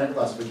for a finite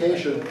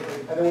classification,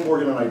 and then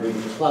we're going to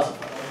just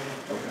classify it.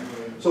 Okay.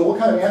 So what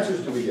kind of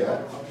answers do we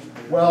get?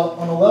 Well,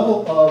 on the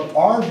level of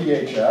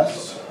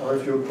RVHS, or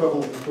if you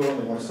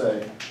equivalently want to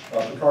say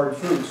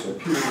Picard-Fuchs, or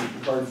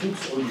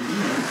Picard-Fuchs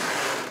ODEs,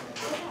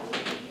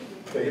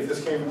 okay, if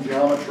this came from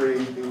geometry,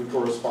 it would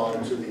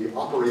correspond to the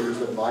operators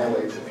that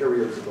violate the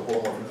periods of the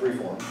holomorphic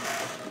freeform.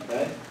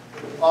 Okay?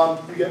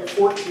 You get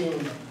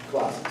 14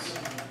 classes.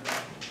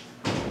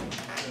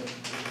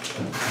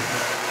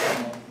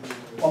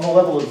 On the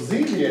level of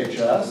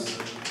ZVHS,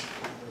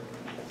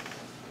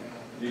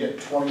 you get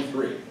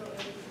 23.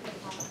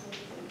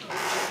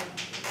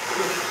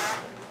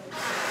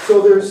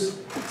 So there's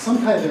some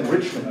kind of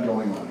enrichment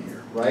going on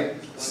here, right?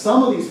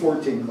 Some of these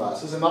 14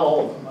 classes, and not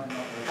all of them,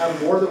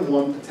 have more than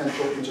one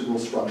potential integral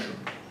structure,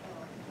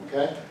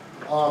 okay?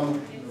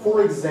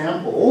 For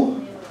example,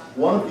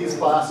 one of these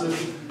classes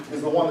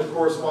is the one that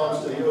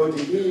corresponds to the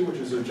ODE, which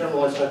is a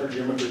generalized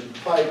hypergeometric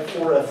type,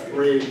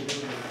 4F3,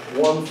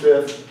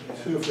 1/5,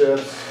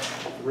 2/5,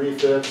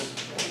 3/5,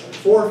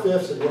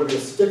 4/5. If you want to be a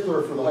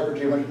stickler for the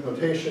hypergeometric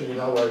notation, you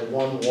now write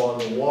 1,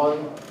 1,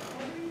 1.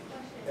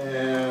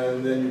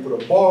 And then you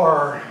put a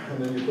bar,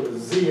 and then you put a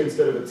Z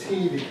instead of a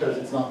T because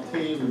it's not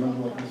T,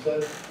 remember what you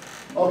said?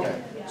 Okay,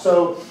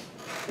 so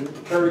can you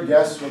care to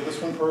guess what this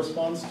one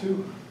corresponds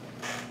to?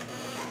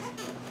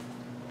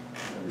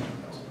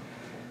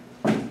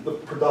 The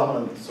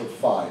predominance of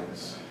 5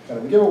 is kind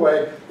of a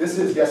giveaway. This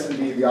is, yes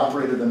indeed, the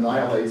operator that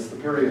annihilates the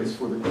periods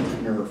for the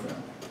quintic mirror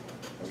family.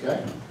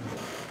 Okay?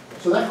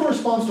 So that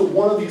corresponds to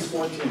one of these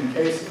 14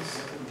 cases.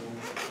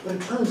 But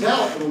it turns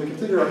out, when we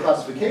completed our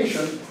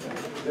classification,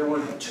 there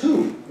were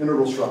 2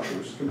 integral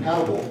structures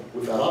compatible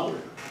with that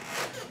operator.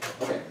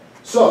 Okay,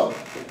 so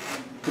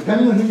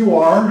depending on who you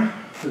are,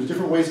 there's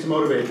different ways to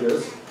motivate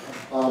this.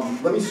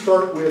 Let me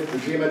start with the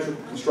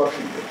geometrical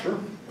construction picture,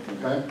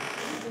 okay?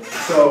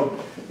 So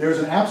there's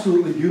an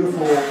absolutely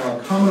beautiful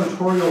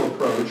combinatorial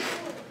approach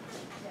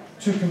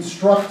to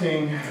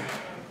constructing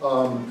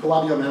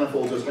Calabi-Yau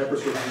manifolds as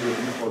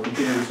hypersurfaces or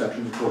continuous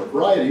intersections of toric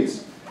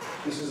varieties.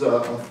 This is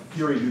a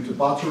theory due to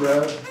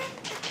Baturev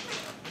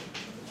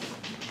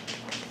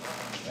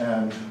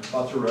and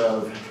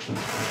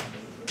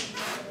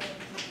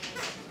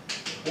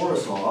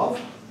Borisov.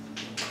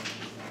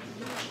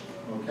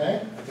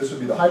 Okay, this would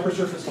be the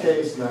hypersurface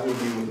case, and that would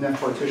be with net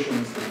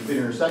partitions, the complete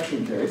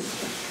intersection case.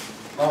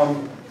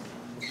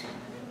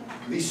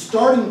 The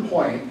starting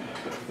point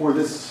for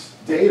this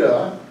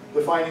data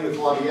defining the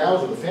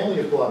Calabi-Yaus or the family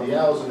of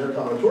Calabi-Yaus and their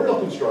combinatorial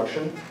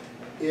construction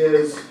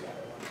is,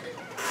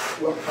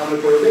 well,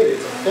 combinatorial data.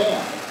 It's a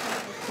fan,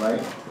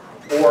 right?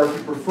 Or if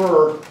you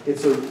prefer,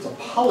 it's a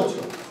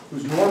polytope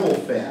whose normal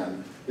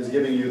fan is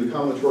giving you the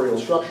combinatorial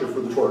structure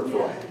for the toric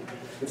variety.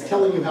 It's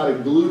telling you how to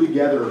glue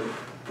together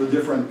the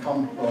different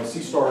C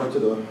star to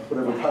the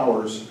whatever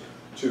powers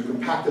to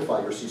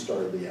compactify your C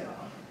star at the end.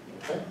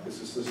 Okay,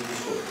 this is the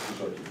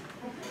story.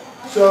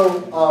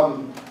 So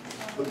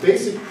the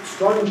basic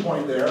starting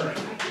point there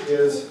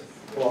is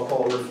what I'll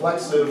call a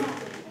reflexive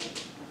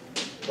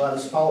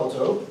lattice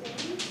polytope.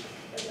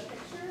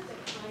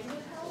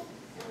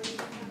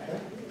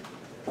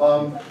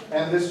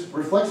 And this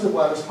reflexive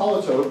lattice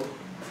polytope,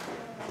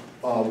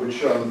 which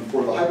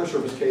for the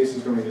hypersurface case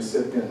is going to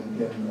sit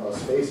in a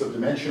space of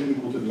dimension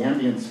equal to the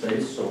ambient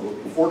space, so it'll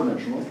be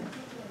four-dimensional,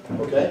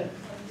 okay?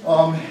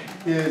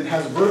 It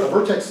has a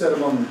vertex set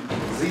among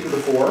z to the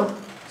 4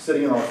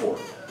 sitting in R4,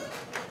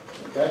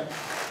 okay?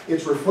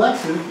 It's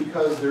reflexive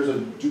because there's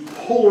a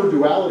polar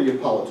duality of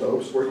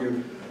polytopes where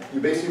you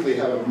basically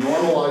have a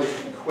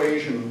normalized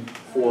equation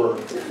for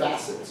the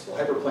facets, the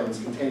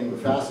hyperplanes containing the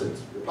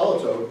facets of your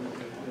polytope,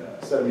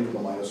 set them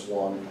equal to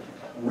 -1.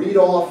 Read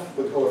off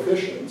the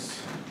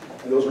coefficients,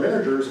 and those are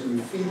integers, and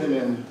you feed them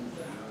in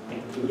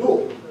to the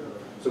dual.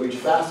 So each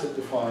facet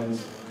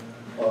defines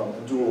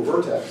a dual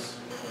vertex.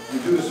 You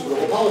do this for the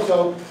whole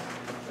polytope,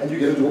 and you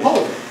get a dual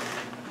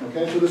polytope.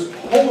 Okay, so this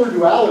polar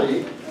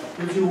duality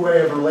gives you a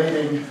way of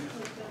relating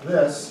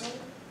this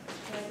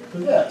to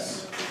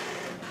this.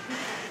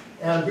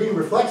 And being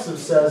reflexive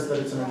says that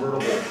it's an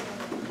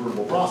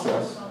invertible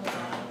process.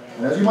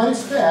 And as you might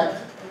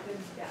expect,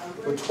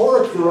 the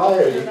toric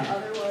variety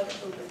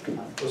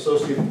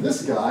associated with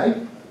this guy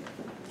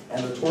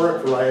and the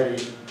toric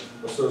variety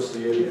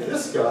associated with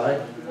this guy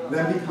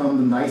then become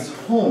the nice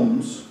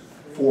homes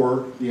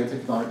for the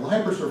anticanonical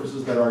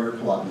hypersurfaces that are your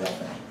Calabi-Yau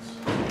families.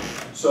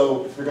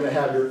 So you're going to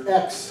have your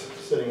X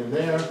sitting in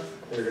there,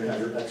 and you're going to have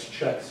your X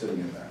check sitting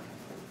in there.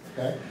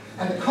 Okay?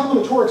 And the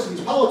combinatorics of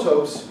these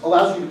polytopes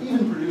allows you to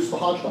even produce the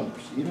Hodge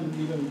numbers,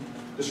 even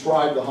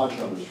describe the Hodge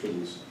numbers for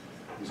these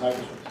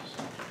hypersurfaces.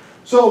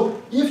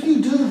 So if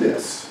you do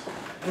this,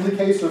 in the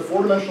case of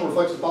four-dimensional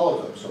reflexive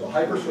polytopes, so the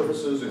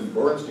hypersurfaces in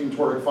Gorenstein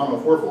toric Fano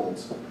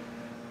fourfolds,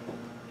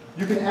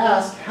 you can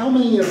ask how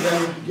many of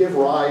them give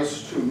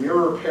rise to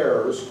mirror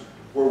pairs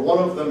where one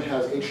of them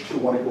has H2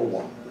 1 equal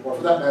 1, or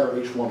for that matter,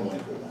 H1 1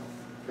 equal 1.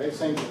 Okay,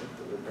 same thing,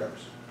 they're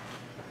pairs.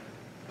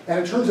 And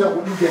it turns out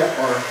what you get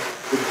are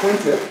the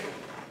quintic,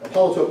 a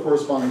polytope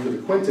corresponding to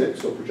the quintic,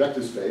 so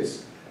projective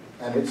space,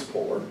 and its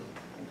polar,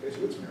 okay,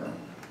 so its mirror.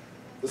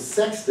 The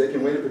sextic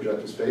in weighted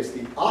projective space,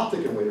 the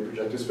octic in weighted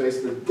projective space,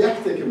 the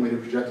dectic in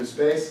weighted projective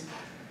space,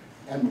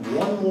 and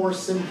one more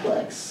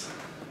simplex,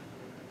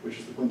 which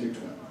is the quintic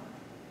twin.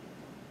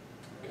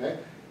 Okay?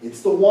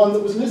 It's the one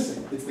that was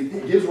missing.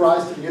 It gives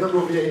rise to the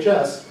integral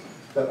VHS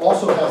that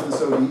also has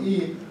this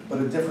ODE, but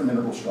a different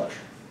integral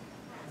structure.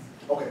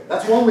 Okay,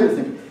 that's one way to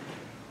think of it.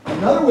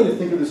 Another way to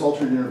think of this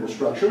alternate integral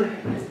structure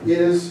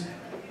is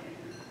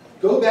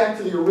go back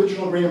to the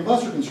original Green and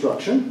Plesser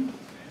construction,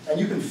 and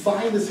you can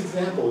find this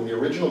example in the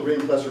original Green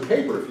and Plesser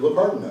paper if you look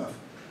hard enough.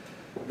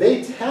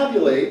 They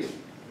tabulate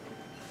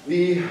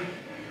the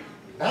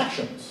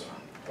actions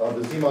of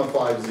the Z mod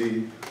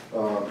 5Z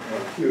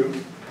cube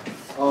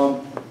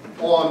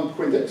on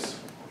quintics,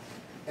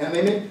 and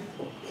they make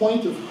a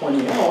point of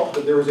pointing out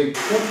that there is a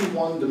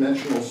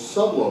 21-dimensional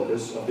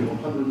sublocus of the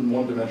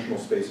 101-dimensional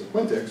space of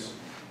quintics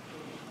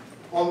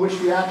on which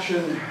the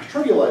action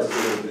trivializes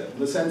a little bit, in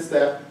the sense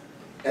that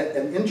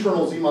an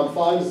internal Z mod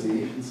 5Z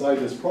inside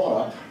this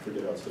product, I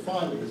forget how it's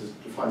defined because it's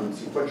defined in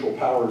sequential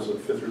powers of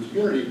fifth roots of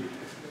unity,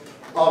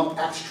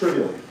 acts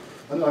trivially.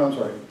 No, I'm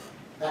sorry,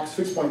 acts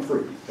fixed point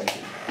free. Thank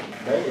you.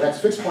 Okay, it acts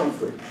fixed point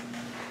free.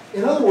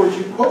 In other words,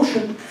 you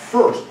quotient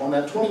first on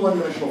that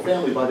 21-dimensional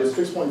family by this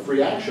fixed point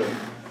free action,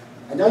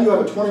 and now you have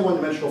a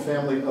 21-dimensional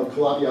family of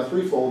Calabi-Yau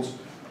threefolds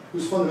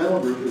whose fundamental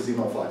group is Z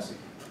mod 5Z.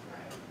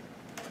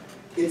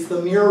 It's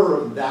the mirror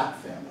of that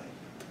family.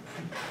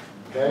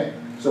 Okay?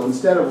 So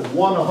instead of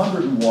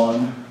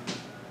 101,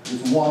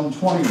 it's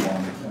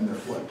 121, and they're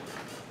flipped.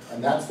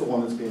 And that's the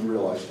one that's being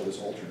realized by this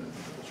alternate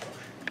integral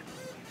structure.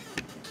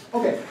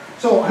 Okay,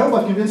 so I hope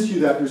I've convinced you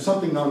that there's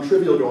something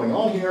non-trivial going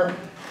on here,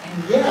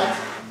 and yet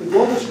the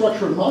global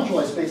structure of the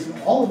moduli space in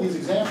all of these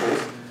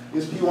examples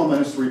is P1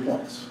 minus 3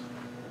 points.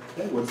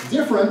 Okay? What's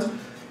different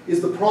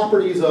is the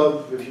properties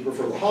of, if you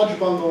prefer the Hodge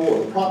bundle,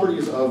 or the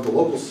properties of the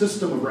local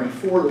system of rank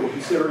 4 that we're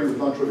considering with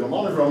non-trivial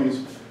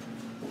monodromies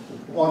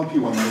on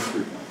P1 minus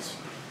 3 points.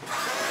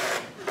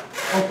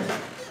 Okay.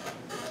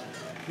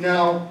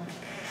 Now,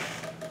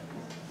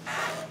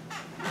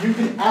 you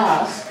can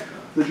ask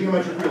the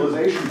geometric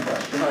realization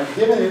question. I've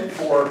given it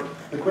for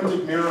the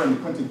quintic mirror and the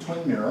quintic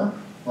twin mirror,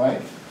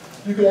 right?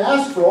 You could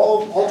ask for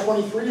all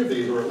 23 of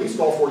these, or at least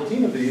all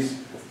 14 of these,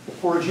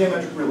 for a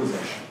geometric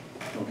realization.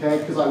 Okay,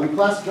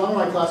 because John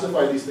and I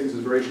classified these things as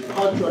variations of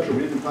Hodge structure.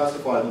 We didn't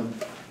classify them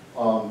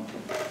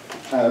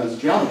as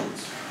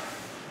geometries,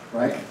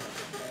 right?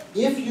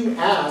 If you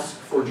ask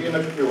for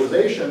geometric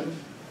realization,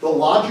 the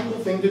logical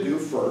thing to do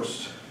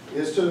first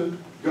is to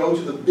go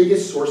to the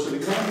biggest source of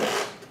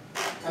examples.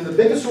 And the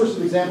biggest source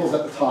of examples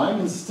at the time,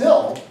 and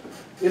still,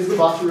 is the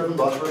Botzarev and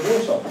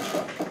Botzarev-Borisov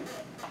construction.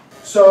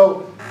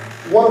 So,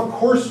 what of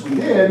course we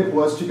did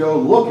was to go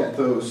look at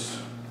those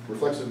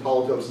reflexive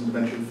polytopes in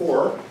dimension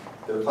 4.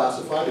 They're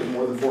classified, there's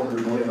more than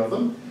 400 million of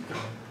them.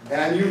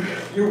 And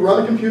you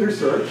run a computer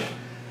search,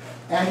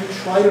 and you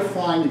try to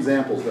find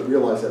examples that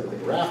realize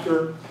everything we're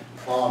after.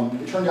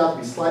 It turned out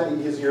to be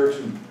slightly easier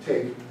to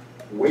take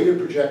weighted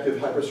projective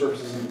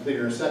hypersurfaces and complete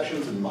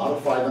intersections and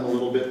modify them a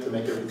little bit to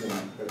make everything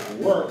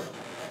work.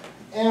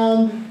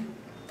 And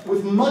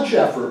with much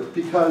effort,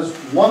 because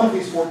one of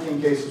these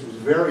 14 cases was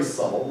very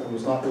subtle and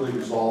was not really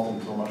resolved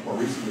until much more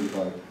recently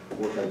by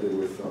work I did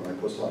with my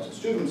postdocs and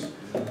students,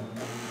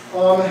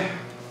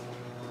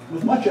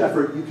 with much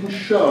effort, you can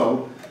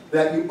show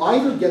that you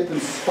either get them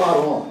spot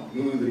on,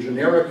 meaning the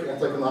generic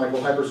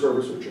anticanonical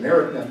hypersurface or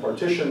generic net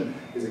partition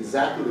is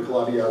exactly the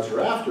Calabi-Yau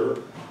you're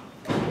after,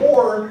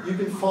 or you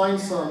can find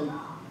some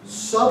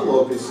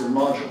sublocus in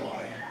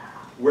moduli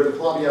where the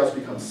Calabi-Yau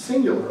becomes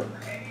singular,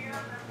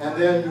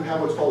 and then you have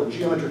what's called a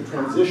geometric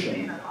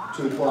transition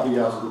to the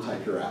Calabi-Yau of the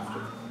type you're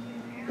after.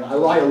 Now, I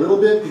lie a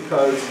little bit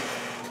because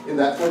in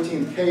that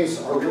 14th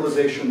case, our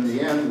realization in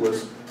the end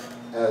was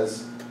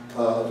as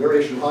a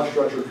variation of Hodge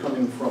structure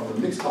coming from the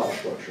mixed Hodge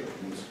structure.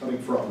 It was coming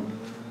from,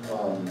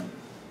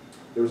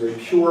 there was a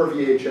pure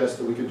VHS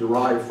that we could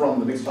derive from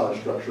the mixed Hodge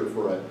structure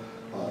for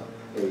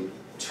a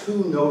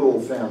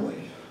two-nodal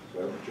family,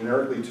 so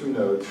generically two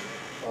nodes,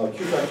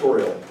 Q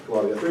factorial,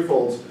 Calabi-Yau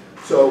threefolds.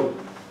 So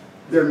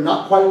they're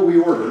not quite what we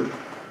ordered.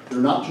 They're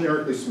not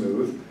generically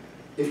smooth.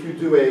 If you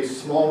do a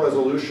small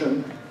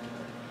resolution,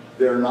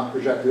 they're not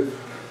projective.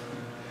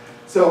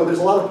 So there's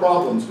a lot of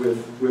problems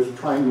with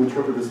trying to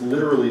interpret this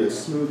literally as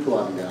smooth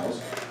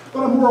Calabi-Yaus.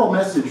 But a moral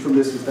message from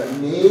this is that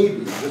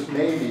maybe, just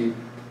maybe,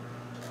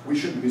 we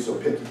shouldn't be so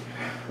picky.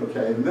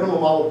 Okay, the minimal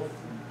model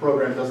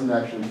program doesn't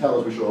actually tell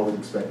us we should always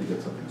expect to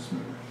get something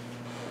smooth.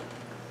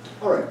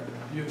 All right.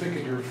 You think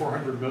in your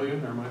 400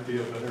 million there might be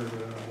a better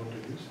one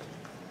to use?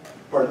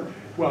 Pardon?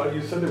 Well,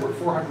 you said there were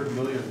 400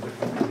 million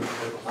different tables.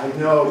 I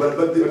know,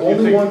 but the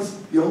only ones,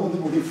 the only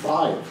thing will be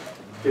 5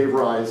 gave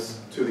rise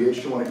to the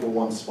H21 equal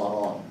 1 spot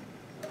on.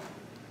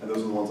 And those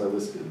are the ones I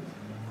listed.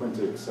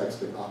 Quintic,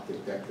 sextic, octic,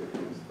 dectic,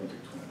 and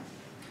quintic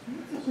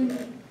twin.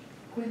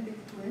 Quintic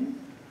twin?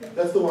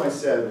 That's the one I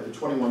said with the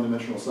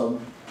 21-dimensional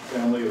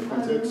subfamily of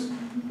quintics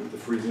with the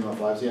freezing on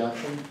 5Z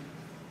action.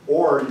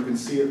 Or you can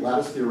see it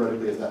lattice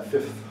theoretically as that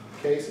 5th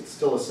case. It's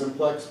still a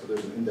simplex, but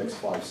there's an index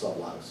 5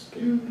 sublattice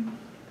game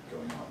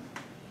going on.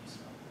 So,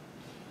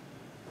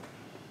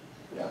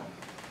 yeah.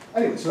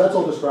 Anyway, so that's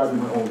all described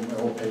in my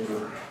old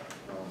paper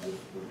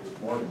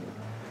with Morgan.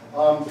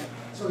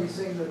 So you're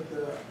saying that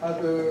the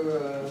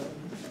other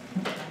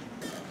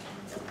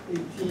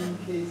 18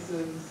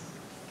 cases,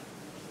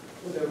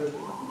 whatever,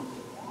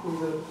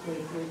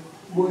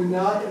 were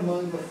not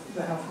among the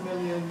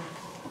 500,000?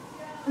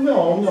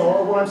 No.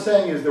 What I'm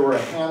saying is there were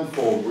a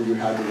handful where you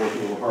had to work a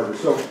little harder.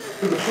 So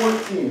for the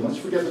 14, let's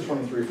forget the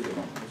 23 for the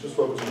moment. Let's just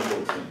focus on the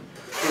 14.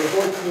 For the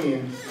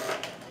 14,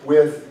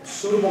 with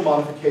suitable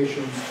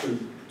modifications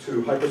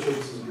to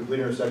hypersurfaces and complete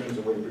intersections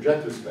of weighted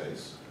projective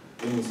space,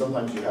 meaning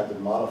sometimes you had to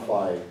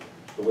modify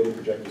the weighted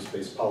projective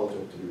space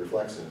polytope to be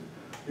reflexive,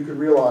 you could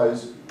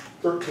realize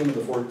 13 of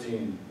the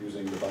 14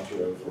 using the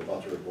Botzarev or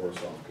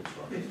Botzarev-Borisov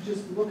construction. If you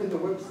just look at the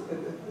website,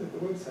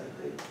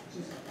 they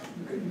just,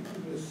 you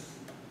just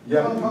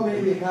Yeah. how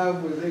many they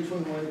have with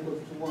H11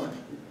 equals to 1?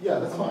 Yeah,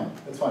 that's fine.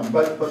 That's fine.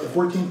 But the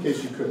 14th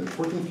case you couldn't. The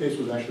 14th case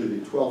was actually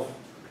the 12th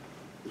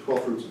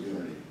roots of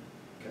unity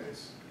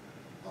case.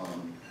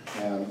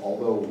 And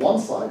although one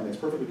side makes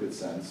perfectly good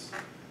sense,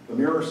 the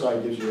mirror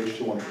side gives you H21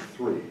 equal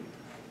 3.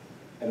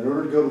 And in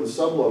order to go to the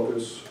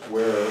sublocus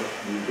where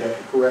you get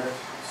the correct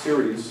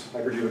series,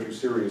 hypergeometric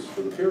series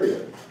for the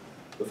period,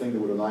 the thing that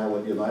would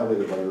be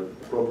annihilated by the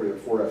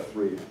appropriate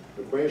 4F3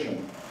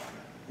 equation,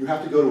 you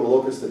have to go to a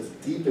locus that's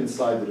deep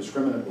inside the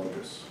discriminant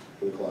locus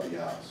for the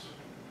Calabi-Yaus.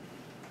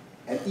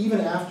 And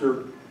even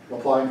after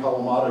applying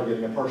Kalamata,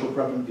 getting a partial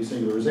prevalent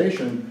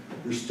desingularization,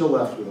 you're still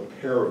left with a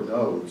pair of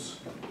nodes,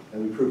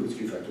 and we proved it's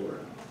Q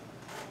factorial.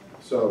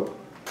 So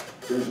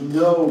there's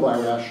no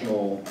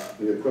birational,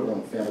 the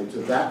equivalent family to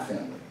that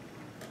family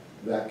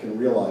that can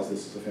realize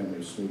this is a family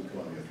of smooth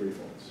Calabi-Yau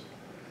threefolds.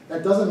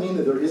 that doesn't mean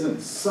that there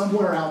isn't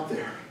somewhere out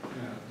there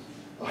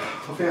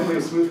a family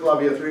of smooth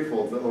Calabi-Yau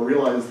threefolds that will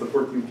realize the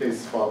 14th case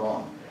is spot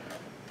on.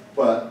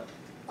 But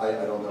I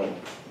don't know of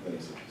any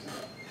such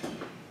case.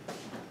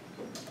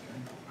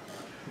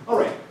 All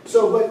right,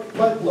 so,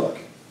 but look,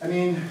 I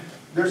mean,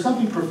 there's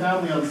something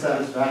profoundly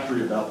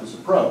unsatisfactory about this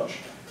approach.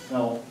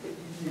 Now,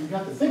 you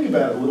have to think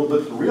about it a little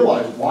bit to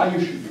realize why you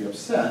should be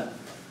upset.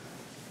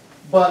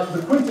 But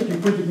the quintic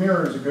and quintic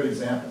mirror is a good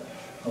example,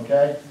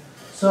 okay?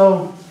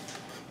 So,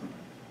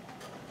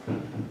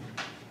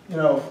 you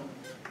know,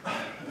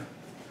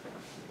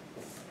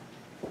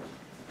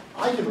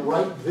 I can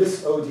write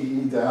this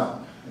ODE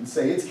down and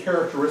say it's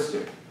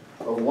characteristic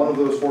of one of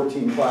those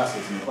 14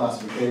 classes in the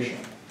classification.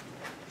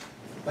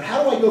 But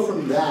how do I go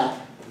from that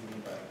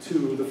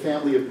to the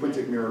family of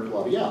quintic mirror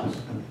Calabi-Yaus?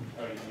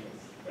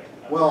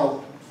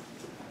 Well,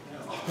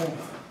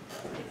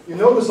 you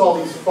notice all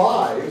these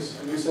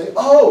 5s, and you say,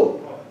 oh,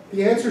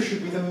 the answer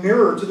should be the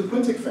mirror to the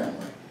quintic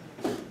family.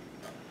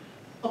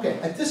 Okay,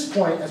 at this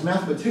point, as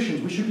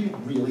mathematicians, we should be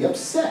really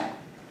upset,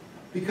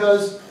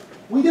 because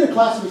we did a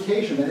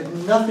classification that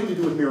had nothing to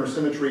do with mirror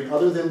symmetry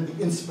other than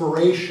the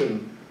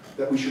inspiration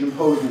that we should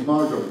impose these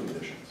monotropy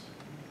conditions.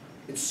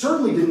 It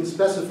certainly didn't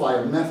specify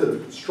a method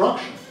of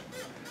construction.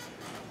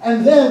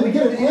 And then we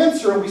get an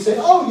answer and we say,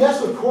 oh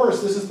yes, of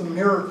course, this is the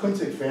mirror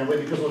quintic family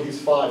because of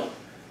these 5.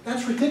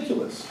 That's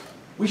ridiculous.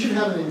 We should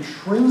have an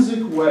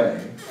intrinsic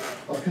way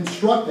of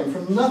constructing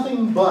from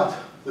nothing but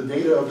the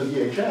data of the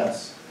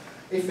VHS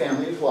a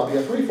family of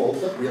Calabi-Yau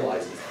threefolds that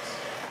realizes this.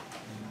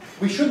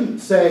 We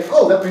shouldn't say,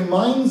 oh, that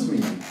reminds me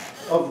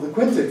of the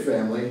quintic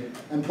family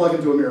and plug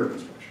into a mirror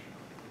construction.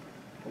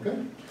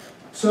 Okay?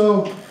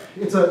 So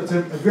it's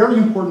a very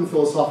important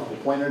philosophical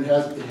point, and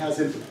it has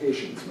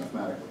implications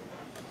mathematically.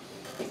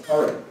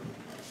 All right.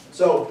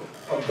 So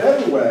a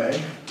better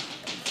way,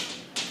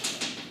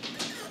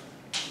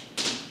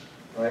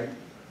 right,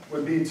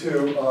 would be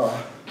to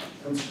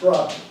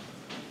construct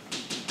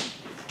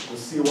the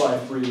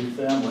CY3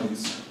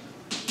 families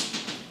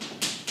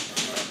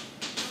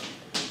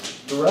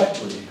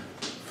directly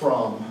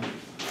from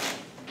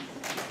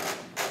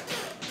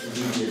the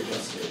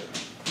VHS data.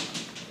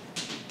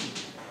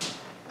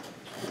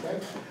 Okay?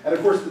 And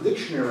of course, the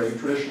dictionary,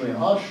 traditionally in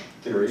Hodge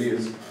theory,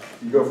 is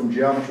you go from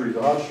geometry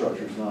to Hodge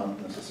structures,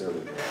 not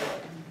necessarily.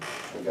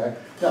 Okay?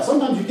 Now,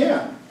 sometimes you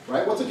can,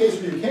 right? What's a case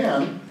where you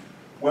can?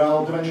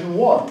 Well, dimension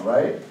 1,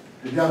 right?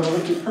 If you have an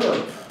elliptic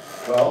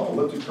curve. Well,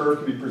 elliptic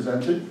curve can be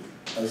presented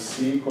as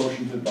C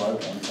quotiented by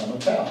 1 sum of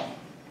tau.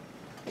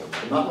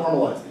 But not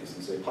normalize these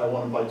and say pi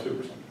 1 and pi 2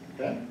 or something,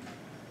 okay?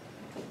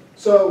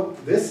 So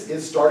this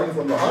is starting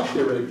from the Hodge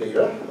theoretic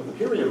data of the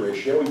period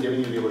ratio and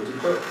giving you the elliptic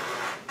curve.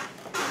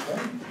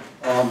 Okay?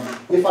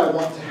 If I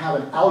want to have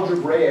an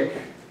algebraic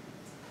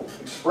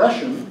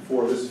expression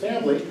for this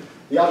family,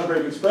 the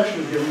algebraic expression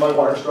is given by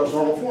Weierstrass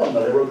normal form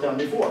that I wrote down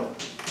before.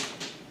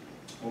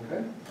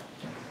 Okay?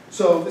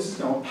 So this is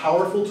now a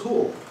powerful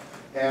tool,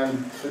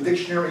 and the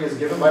dictionary is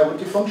given by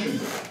elliptic function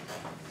data.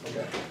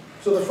 Okay?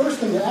 So the first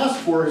thing to ask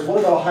for is, what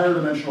about a higher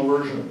dimensional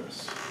version of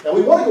this? Now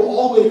we want to go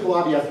all the way to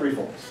Calabi-Yau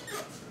threefolds,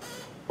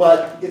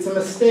 but it's a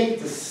mistake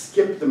to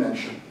skip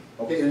dimension.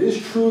 Okay? It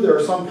is true there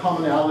are some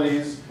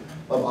commonalities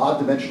of odd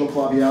dimensional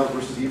Calabi-Yaus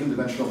versus even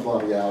dimensional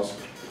Calabi-Yaus,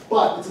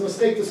 but it's a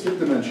mistake to skip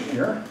dimension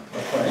here,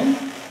 okay?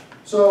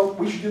 So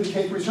we should do the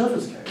K3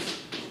 surface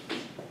case.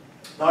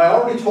 Now I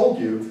already told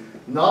you,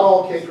 not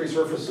all K3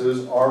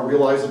 surfaces are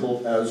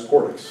realizable as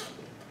quartics,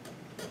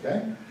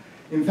 okay?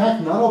 In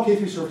fact, not all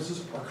K3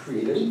 surfaces are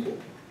created equal.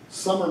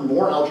 Some are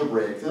more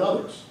algebraic than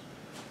others.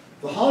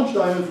 The Hodge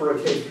diamond for a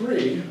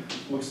K3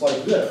 looks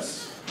like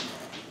this,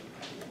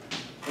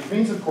 which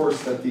means, of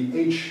course, that the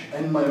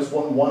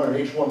Hn-1,1 and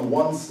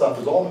H11 stuff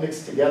is all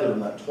mixed together in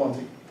that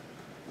 20.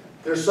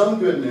 There's some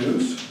good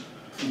news,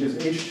 because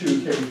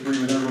H2 K3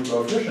 with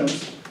integral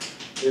coefficients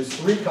is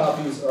 3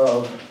 copies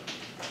of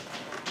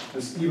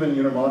this even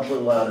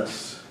unimodular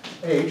lattice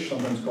H,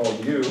 sometimes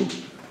called U,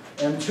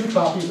 and 2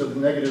 copies of the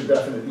negative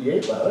definite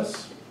E8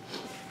 lattice.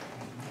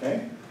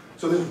 Okay?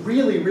 So there's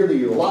really,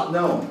 really a lot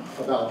known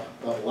about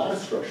the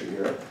lattice structure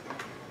here.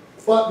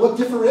 But what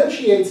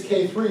differentiates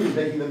K3,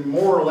 making them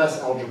more or less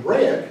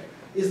algebraic,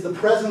 is the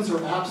presence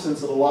or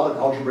absence of a lot of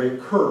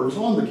algebraic curves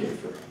on the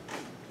K3.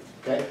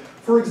 Okay?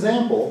 For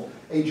example,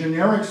 a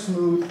generic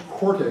smooth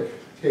quartic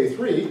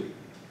K3,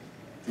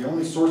 the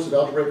only source of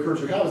algebraic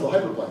curves you have is the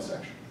hyperplane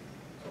section.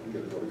 So we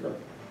get a Doran curve.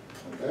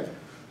 Okay?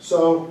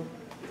 So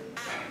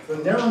the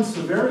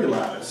Néron-Severi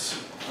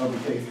lattice of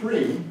the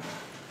K3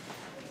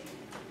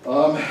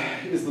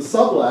 is the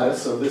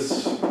sublattice of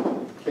this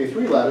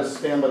K3 lattice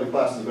spanned by the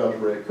classes of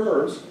algebraic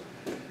curves,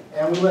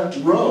 and we let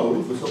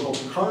rho, the so-called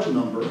Picard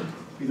number,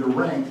 be the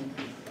rank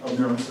of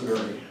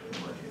Néron-Severi.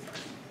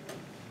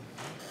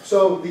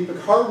 So the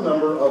Picard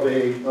number of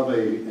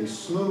a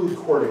smooth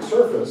quartic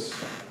surface,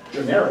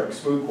 generic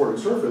smooth quartic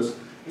surface,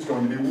 is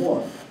going to be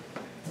 1.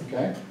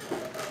 Okay?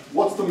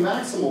 What's the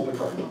maximal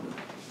Picard number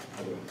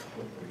of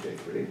a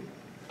K3?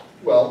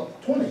 Well,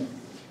 20.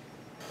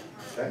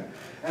 Okay?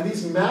 And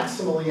these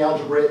maximally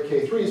algebraic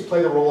K3s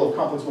play the role of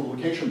complex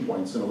multiplication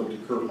points in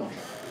elliptic curve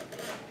function.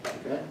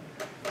 Okay?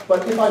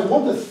 But if I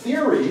want a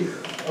theory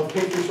of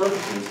K3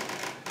 surfaces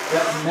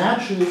that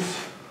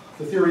matches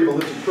the theory of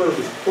elliptic curves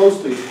as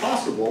closely as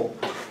possible,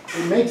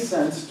 it makes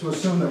sense to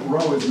assume that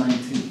rho is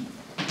 19.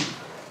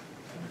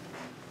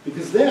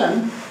 Because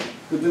then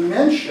the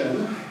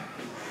dimension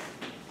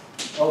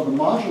of the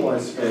moduli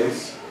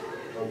space,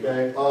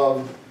 okay,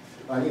 of,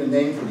 I need a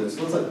name for this.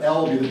 Let's let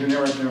L be the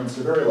generic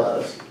Nernst-Severi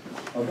lattice,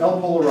 of L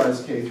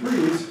polarized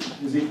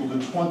K3s is equal to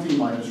 20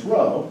 minus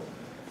rho,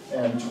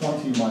 and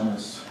 20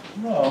 minus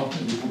rho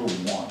is equal to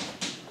 1.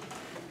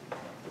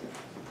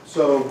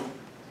 So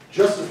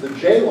just as the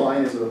J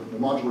line is a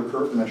modular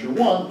curve dimension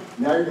 1,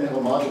 now you're going to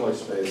have a moduli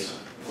space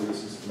where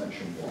this is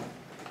dimension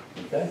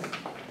 1. Okay?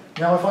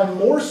 Now if I'm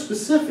more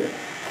specific,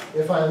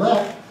 if I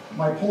let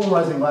my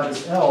polarizing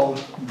lattice L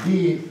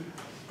be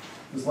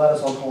this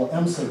lattice I'll call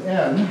M sub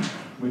n,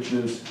 which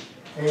is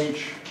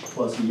H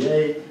plus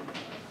E8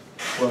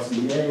 plus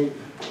E8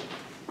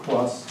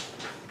 plus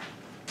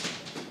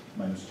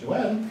minus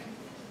 2n,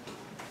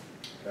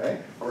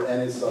 okay, where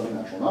n is some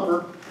natural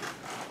number,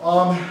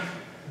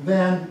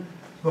 then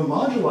the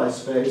moduli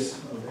space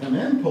of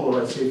Mn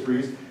polarized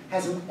K3s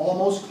has an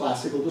almost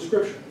classical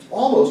description. It's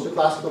almost a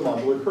classical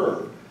modular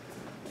curve.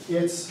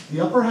 It's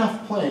the upper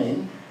half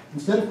plane,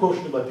 instead of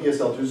quotiented by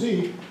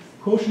PSL2Z,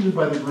 quotiented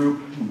by the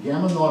group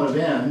gamma naught of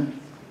n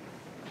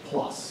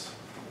plus.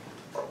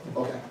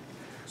 Okay.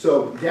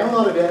 So gamma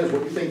naught of n is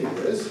what you think it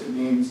is. It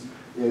means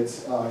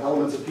it's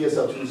elements of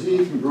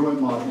PSL2Z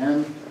congruent mod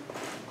n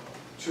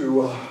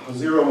to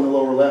 0 in the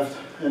lower left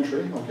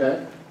entry,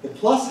 okay? The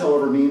plus,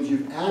 however, means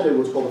you've added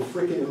what's called a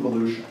Fricken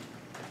involution,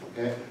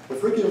 okay? The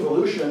Fricken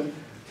involution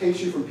takes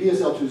you from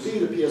PSL2Z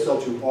to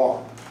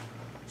PSL2R.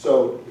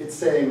 So it's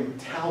saying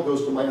tau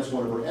goes to minus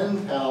 1 over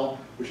n tau,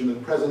 which in the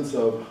presence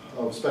of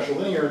special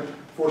linear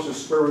forces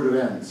square root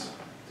of n's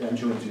to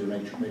enter into your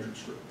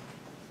matrix group.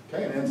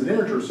 Okay, and n's an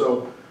integer,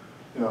 so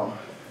you know,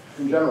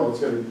 in general,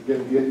 it's going to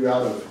get you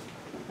out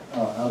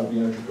of the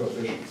integer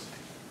coefficients.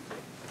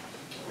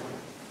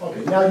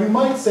 Okay, now you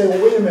might say,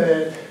 well, wait a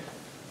minute,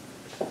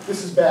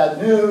 this is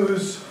bad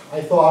news.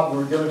 I thought we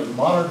were dealing with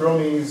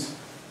monodromies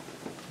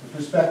with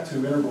respect to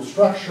integral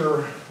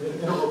structure,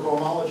 integral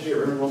cohomology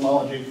or integral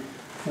homology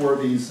for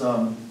these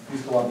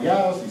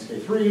Calabi-Yaos, these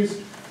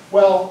K3s.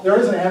 Well, there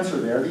is an answer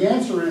there. The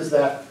answer is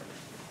that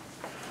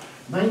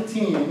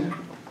 19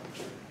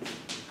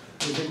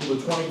 is equal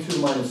to 22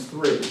 minus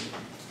 3.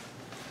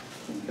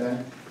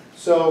 Okay?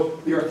 So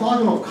the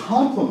orthogonal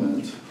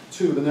complement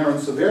to the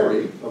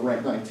Nernst-Severi of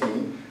rank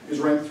 19 is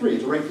rank 3.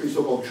 It's a rank 3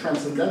 so-called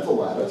transcendental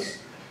lattice,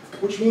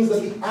 which means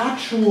that the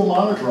actual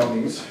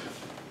monodromies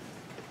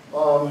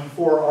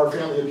for our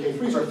family of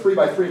K3s are 3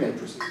 by 3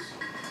 matrices.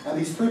 And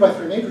these 3 by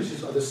 3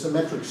 matrices are the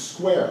symmetric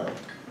square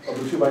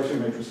of the 2 by 2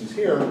 matrices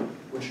here,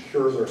 which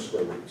cures our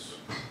square roots.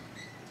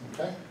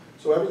 Okay?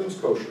 So everything's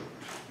kosher.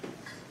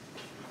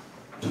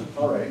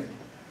 All right.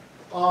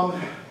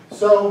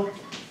 So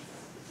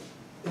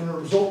in the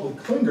result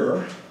with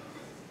Klinger,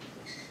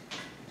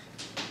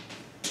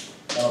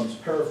 to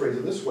paraphrase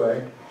it this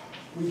way,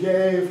 we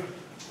gave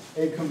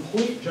a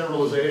complete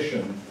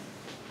generalization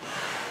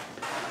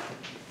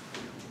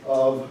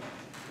of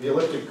the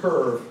elliptic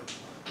curve,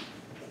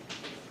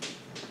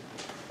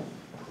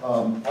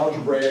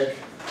 algebraic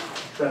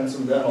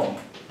transcendental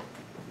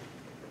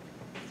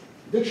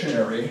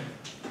dictionary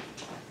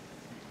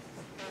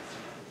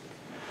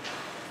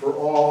for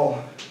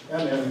all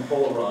Mn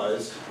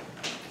polarized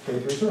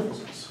K3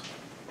 surfaces.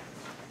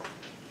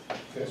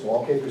 Okay, so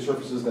all K3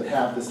 surfaces that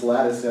have this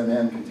lattice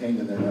Mn contained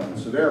in their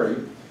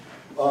Nernst-Severi.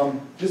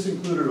 This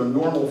included a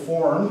normal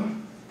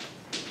form,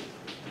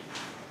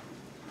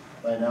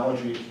 by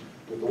analogy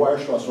with the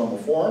Weierstrass normal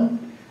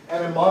form,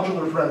 and a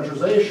modular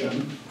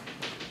parameterization,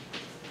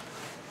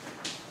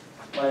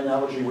 by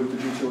analogy with the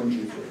G2 and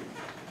G3.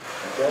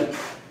 Okay?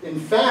 In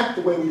fact,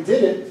 the way we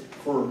did it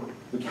for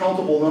the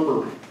countable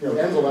number,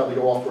 n's allowed to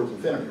go off towards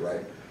infinity,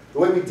 right? The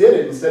way we did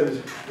it, instead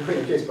of doing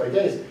it case by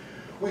case,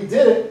 we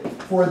did it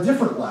for a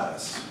different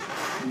lattice.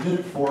 We did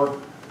it for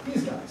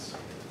these guys.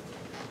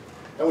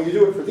 And when you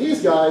do it for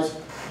these guys,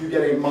 you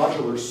get a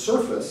modular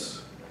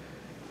surface.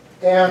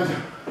 And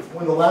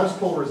when the lattice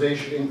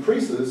polarization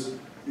increases,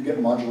 you get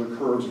modular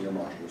curves in your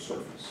modular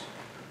surface.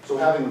 So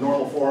having the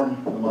normal form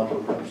and the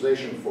modular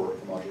parameterization for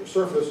the modular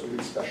surface, we can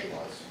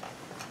specialize.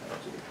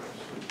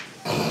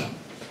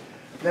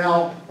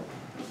 Now,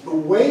 the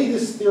way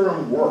this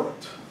theorem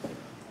worked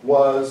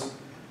was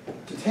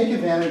to take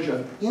advantage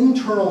of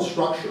internal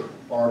structure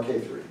on our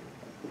K3.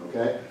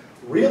 Okay?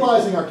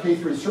 Realizing our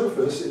K3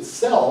 surface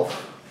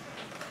itself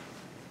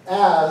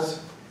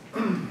as a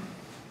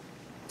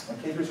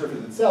K3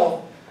 surface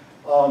itself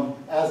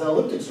as an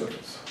elliptic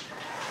surface.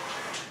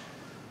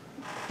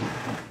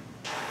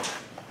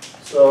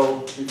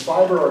 So we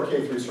fiber our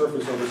K3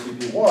 surface over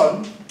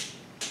CP1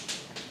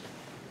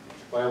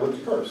 by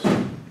elliptic curves.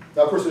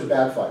 Now, of course, there's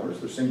bad fibers.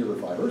 There's singular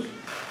fibers,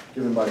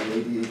 given by the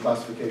ADE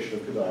classification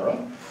of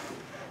Kadara.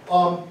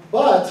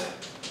 But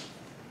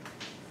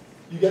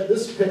you get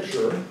this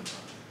picture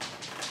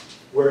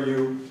where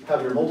you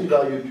have your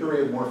multi-valued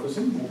period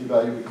morphism,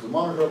 multi-valued because of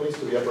monodromies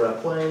to the upper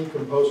half plane,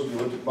 composed with the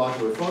elliptic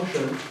modular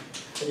function,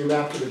 and you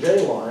map to the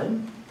J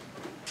line.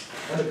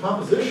 And the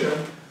composition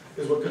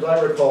is what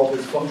Kodaira called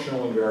his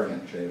functional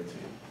invariant, J of t.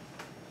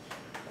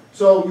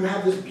 So you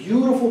have this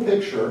beautiful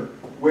picture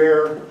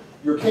where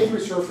your K3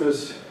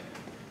 surface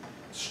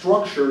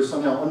structure is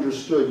somehow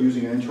understood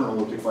using an internal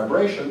elliptic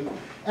vibration.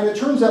 And it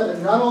turns out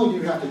that not only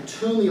do you have to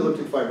tune the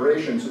elliptic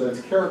vibration so that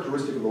it's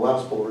characteristic of the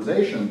lattice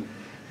polarization,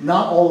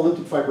 not all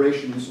elliptic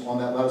vibrations on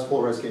that lattice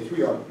polarized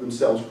K3 are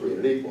themselves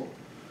created equal.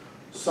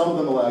 Some of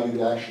them allow you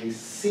to actually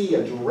see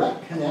a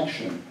direct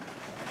connection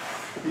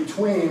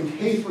between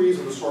K3s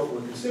of the sort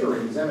we're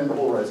considering, these MN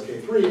polarized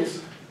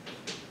K3s,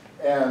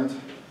 and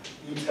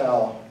E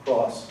tau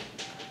cross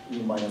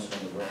E minus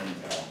 1 over N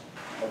tau,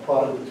 a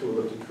product of two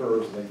elliptic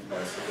curves linked by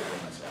a cyclic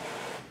MSL.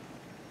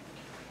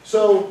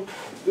 So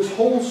this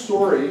whole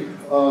story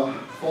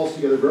falls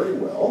together very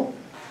well,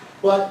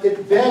 but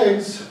it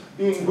begs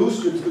being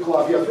boosted to the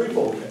Calabi-Yau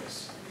threefold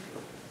case.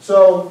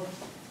 So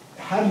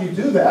how do you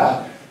do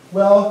that?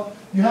 Well,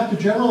 you have to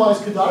generalize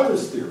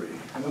Kodaira's theory.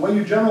 And the way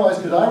you generalize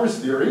Kodaira's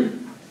theory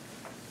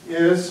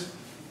is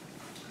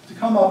to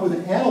come up with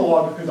an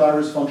analog of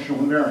Kodaira's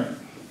functional invariant.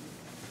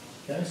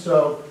 Okay,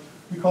 so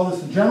we call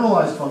this the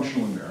generalized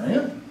functional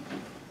invariant.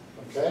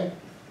 Okay,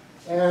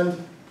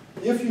 and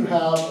if you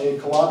have a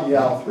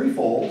Calabi-Yau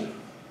threefold,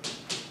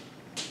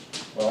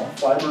 well,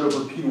 fibered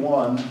over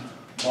P1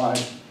 by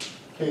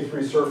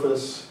K3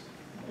 surface,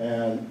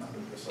 and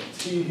there's a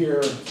T here,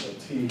 a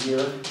T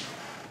here,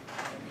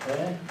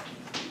 okay?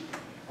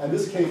 And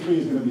this K3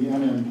 is going to be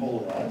MN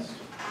polarized,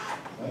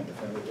 right?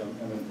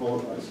 MN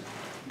polarized.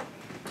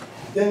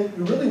 Then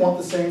you really want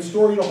the same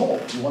story to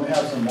hold. You want to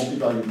have some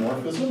multi-valued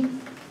morphism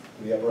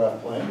to the upper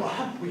half plane.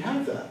 Well, we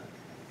have that,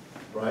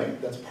 right?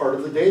 That's part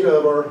of the data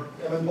of our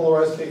MN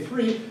polarized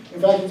K3.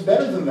 In fact, it's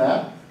better than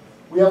that.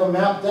 We have a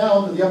map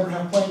down to the upper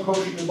half plane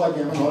quotient by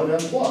gamma naught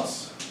of N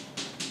plus.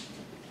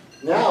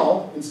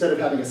 Now, instead of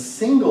having a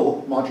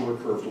single modular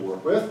curve to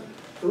work with,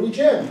 for each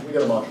n, we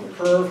get a modular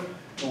curve,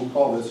 and we'll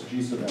call this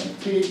G sub n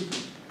of t,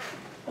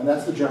 and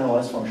that's the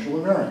generalized functional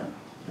invariant.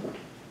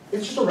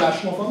 It's just a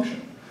rational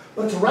function.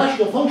 But it's a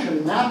rational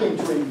function mapping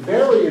to a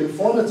very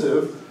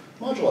informative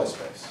moduli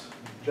space,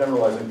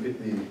 generalizing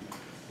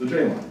the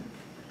J line.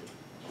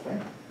 Okay?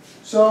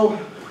 So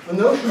the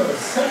notion of a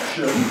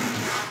section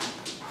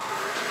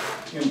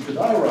in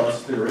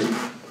Kodaira's theory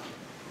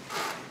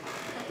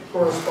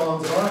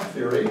corresponds in our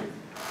theory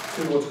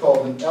to what's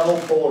called an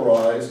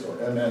L-polarized, or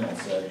MN, I'll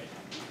say,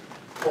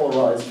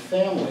 polarized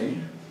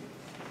family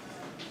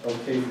of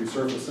K3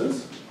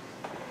 surfaces.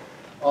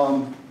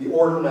 The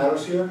order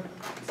matters here.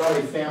 It's not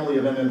a family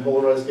of MN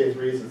polarized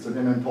K3s, it's an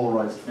MN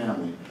polarized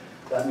family.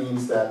 That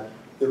means that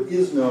there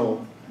is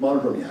no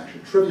monodromy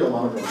action, trivial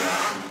monodromy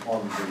action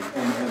on the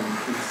MN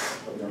piece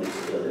of the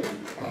theory.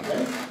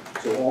 Okay?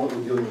 So all that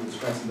we're dealing with is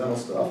transcendental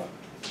stuff.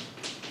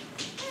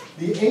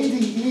 The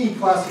ADE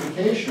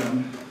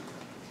classification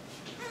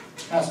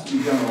has to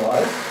be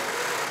generalized,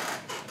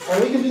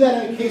 and we can do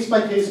that on a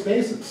case-by-case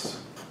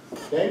basis,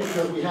 okay?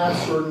 Because we have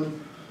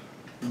certain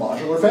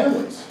modular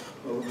families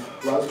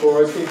of lattice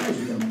polarized K3s.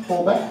 You can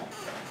pull back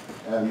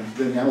and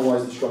then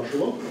analyze the structure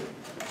locally.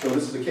 So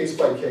this is a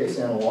case-by-case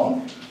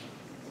analog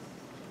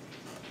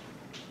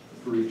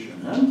for each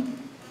NN,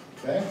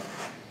 okay?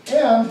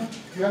 And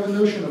you have the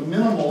notion of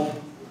minimal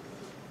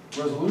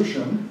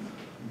resolution,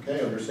 okay,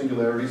 of your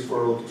singularities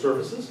for elliptic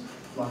surfaces.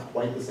 It's not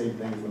quite the same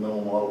thing as the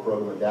minimal model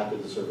program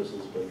adapted to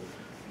surfaces, but if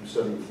you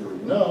study the theory,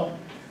 you know.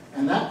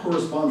 And that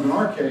corresponds in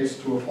our case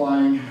to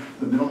applying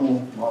the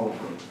minimal model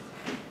program.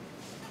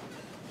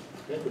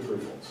 Okay, for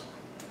threefolds.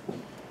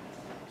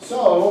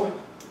 So,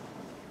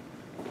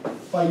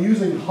 by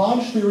using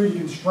Hodge theory to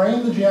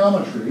constrain the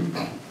geometry,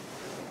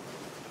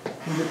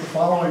 we get the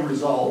following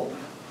result.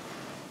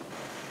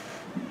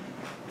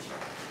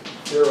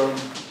 Theorem.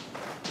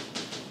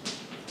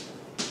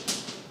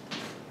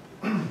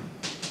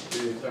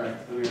 Sorry,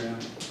 let me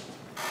around.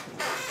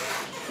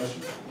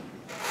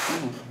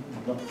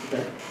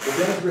 Okay. The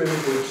demonstrator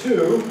for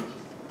 2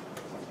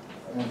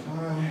 and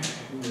I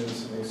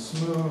is a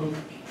smooth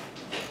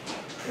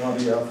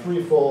Calabi-Yau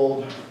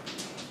threefold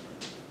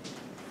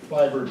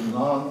fibered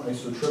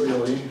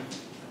non-isotrivially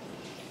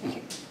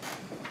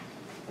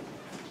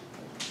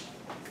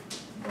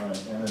by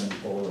MN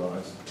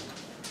polarized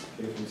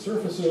K3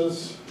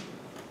 surfaces.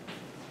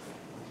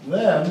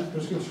 Then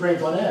there's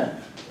constraints on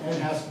N.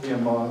 N has to be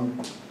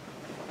among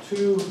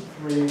 2,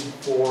 3,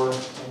 4, all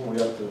the way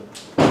up to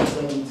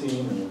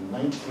 17 and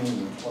 19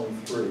 and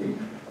 23.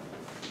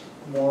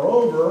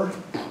 Moreover,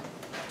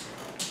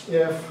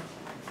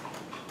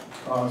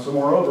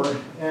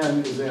 moreover, N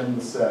is in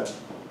the set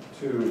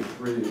 2,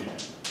 3,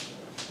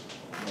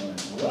 9,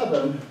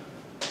 11,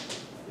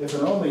 if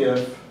and only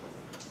if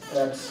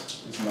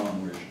X is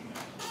non-rigid.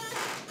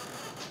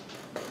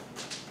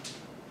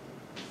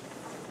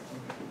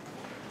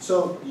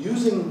 So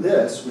using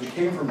this, which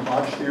came from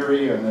Hodge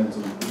theory and then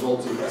some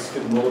results of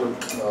Eskin, Muller,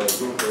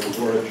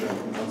 Zorich,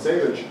 and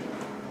Kontsevich,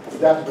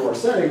 adapted to our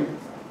setting,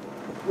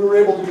 we were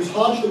able to use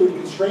Hodge to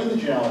constrain the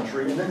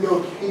geometry and then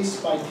go case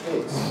by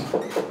case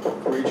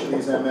for each of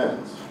these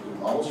MNs,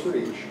 models for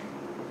each,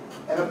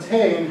 and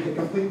obtain a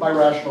complete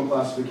birational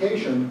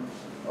classification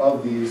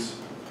of these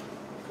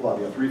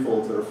Calabi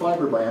threefolds that are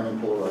fibered by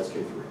MN polarized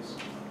K3s.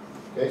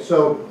 Okay,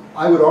 so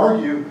I would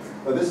argue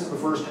that this is the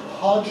first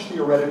Hodge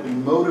theoretically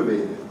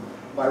motivated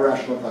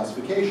birational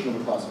classification of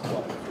the class of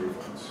Calabi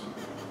threefolds.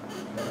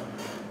 Okay.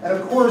 And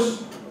of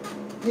course,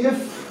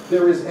 if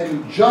there is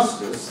any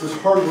justice, this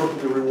hard work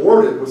will be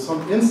rewarded with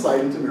some insight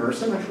into mirror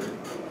symmetry.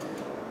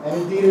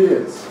 And indeed it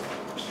is.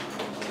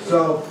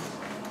 So,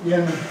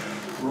 in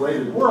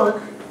related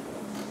work,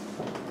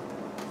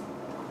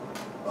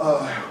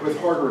 with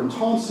Harder and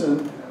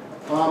Thompson,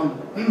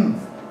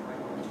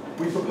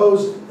 we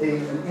proposed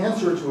an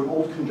answer to an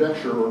old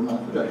conjecture, or not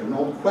conjecture, an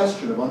old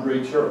question of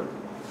André Thierry.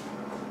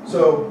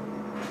 So,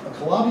 a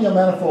Calabi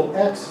manifold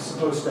X is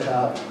supposed to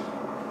have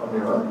a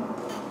mirror,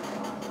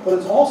 but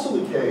it's also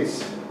the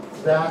case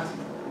that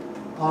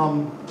a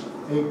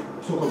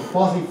sort of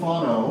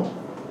quasi-Fano,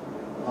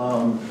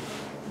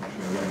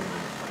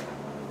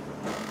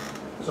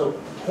 so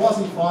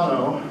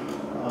quasi-Fano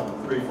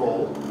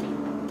threefold,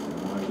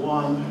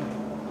 one,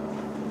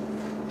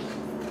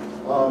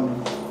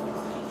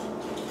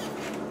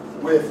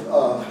 with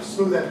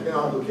smooth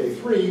anticanonical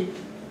K3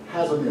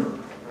 has a mirror.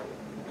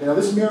 Now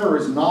this mirror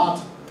is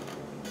not,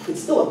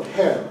 it's still a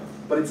pair,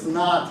 but it's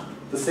not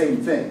the same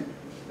thing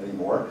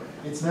anymore.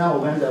 It's now a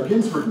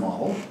Landau-Ginzburg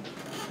model,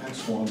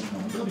 X1,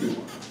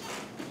 W1.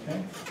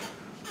 Okay?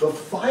 The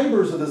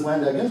fibers of this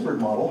Landau-Ginzburg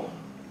model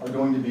are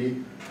going to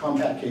be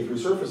compact K3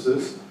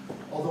 surfaces,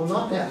 although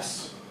not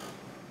S.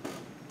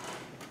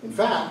 In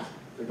fact,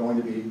 they're going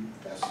to be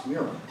S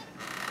mirror.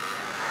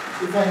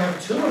 If I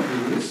have two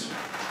of these,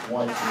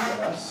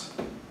 Y2S,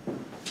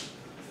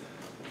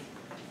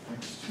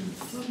 X2,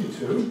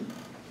 W2,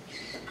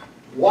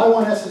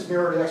 Y1S is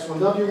mirrored to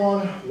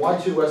X1W1,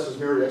 Y2S is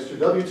mirrored to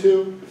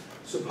X2W2.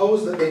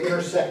 Suppose that they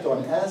intersect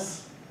on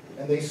S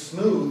and they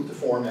smooth to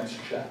form X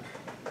check.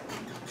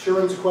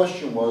 Turing's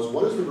question was,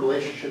 what is the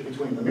relationship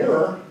between the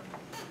mirror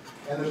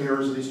and the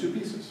mirrors of these two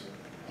pieces?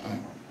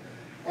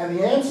 And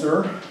the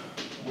answer,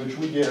 which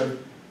we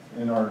give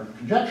in our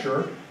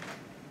conjecture,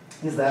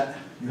 is that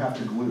you have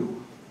to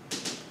glue.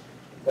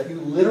 That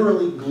you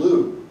literally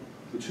glue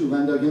the two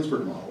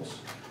Landau-Ginzburg models,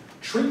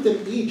 treat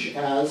them each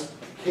as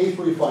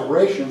K3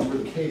 fibrations, where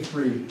the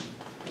K3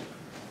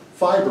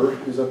 fiber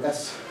is of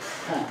S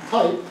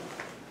type,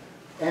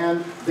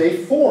 and they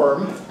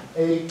form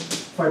a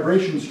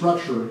vibration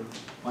structure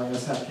by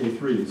S hat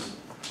K3s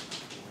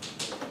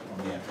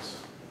on the X.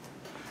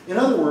 In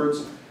other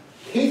words,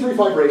 K3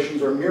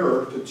 vibrations are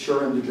mirror to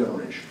Turing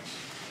degenerations.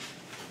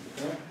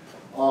 Okay?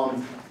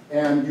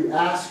 And you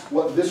ask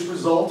what this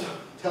result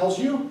tells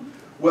you?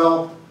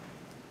 Well,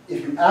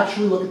 if you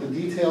actually look at the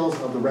details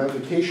of the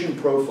ramification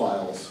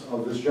profiles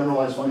of this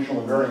generalized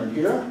functional invariant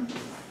here,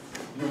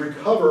 you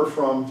recover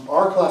from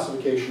our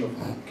classification of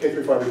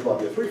K3 fiber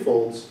Calabi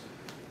threefolds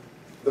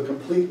the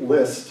complete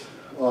list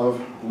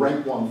of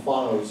rank 1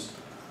 phonos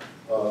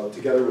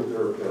together with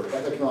their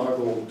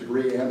epicanonical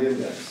degree and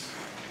index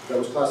that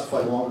was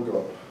classified long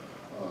ago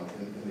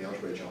in the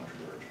algebraic geometry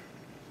literature.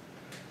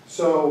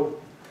 So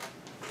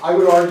I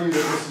would argue that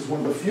this is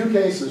one of the few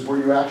cases where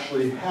you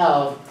actually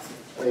have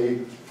a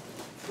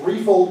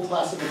threefold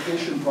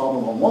classification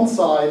problem on one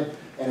side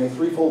and a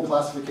threefold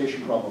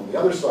classification problem on the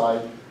other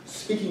side,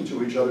 speaking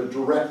to each other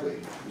directly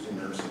using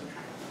mirror symmetry.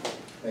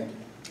 Thank you.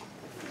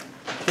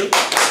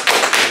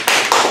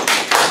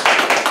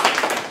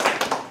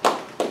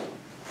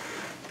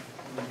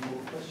 Any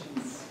more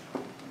questions?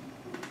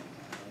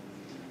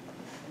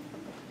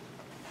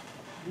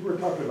 You were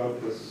talking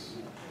about this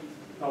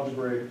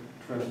algebraic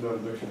transcendental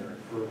dictionary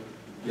for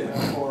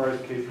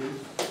polarized K3s.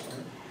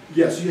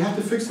 Yes, you have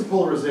to fix the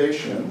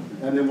polarization,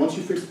 and then once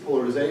you fix the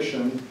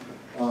polarization,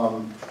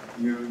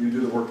 you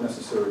do the work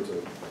necessary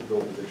to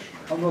build the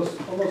dictionary. On those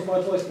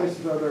moduli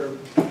spaces, are there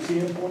C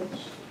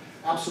endpoints?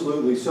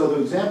 Absolutely. So the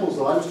examples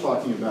that I was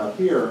talking about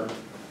here,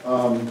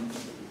 M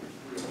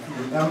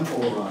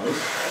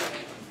polarized.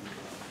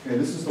 Okay,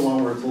 this is the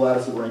one where it's a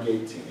lattice of rank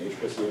 18, H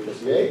plus E, H plus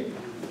E8.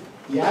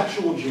 The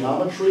actual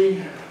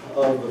geometry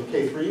of the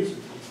K3s,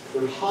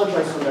 they're Hodge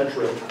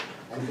isometric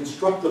and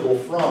constructible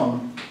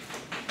from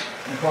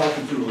the product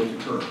of two related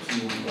curves.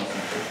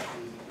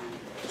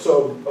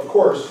 So, of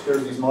course,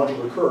 there's these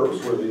modular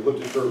curves where the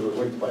elliptic curves are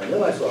linked by an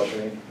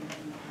n-isogeny,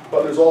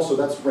 but there's also,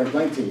 that's rank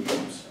 19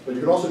 terms. But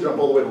you can also jump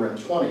all the way to rank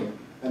 20,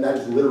 and that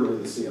is literally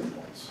the CM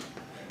points.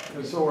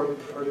 And so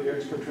are the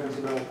extra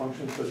transcendental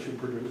functions that you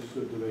produce,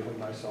 do they have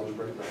nice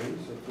algebraic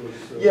values?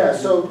 Yeah,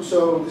 so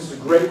this is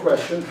a great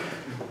question.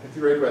 It's a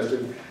great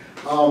question.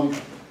 I'm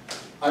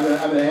going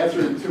to answer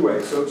it in two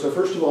ways. So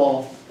first of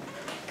all,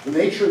 the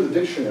nature of the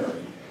dictionary,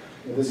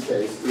 in this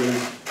case,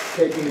 is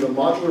taking the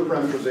modular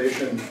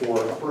parameterization for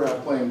upper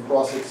half plane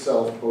cross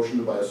itself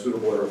quotiented by a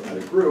suitable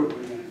arithmetic group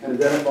and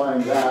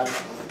identifying that,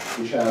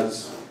 which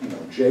has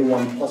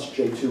J1 plus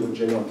J2 and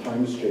J1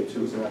 times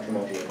J2 as the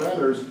natural modular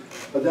parameters,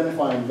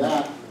 identifying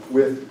that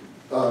with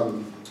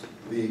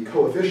the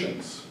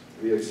coefficients,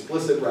 the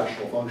explicit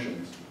rational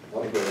functions,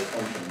 algebraic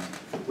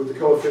functions, with the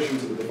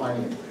coefficients of the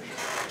defining equation.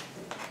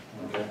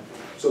 Okay?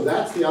 So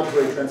that's the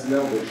algebraic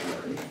transcendental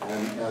dictionary,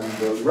 and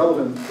the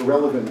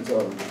relevant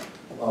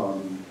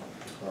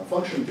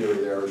function theory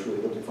there is really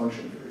elliptic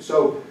function theory.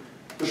 So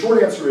the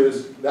short answer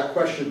is that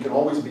question can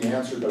always be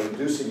answered by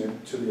reducing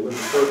it to the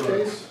elliptic curve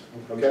case.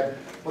 Okay?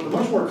 But the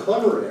much more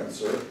clever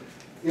answer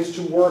is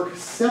to work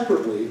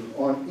separately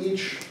on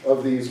each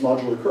of these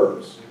modular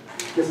curves.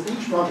 Because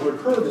each modular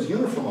curve is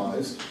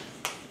uniformized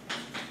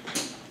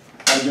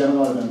by n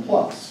naught of n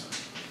plus.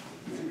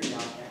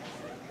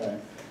 Okay?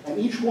 And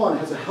each one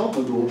has a help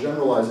module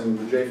generalizing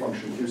the J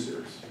function Q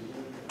series.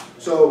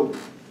 So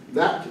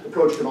that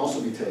approach can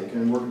also be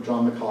taken and work with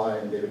John Mackay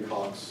and David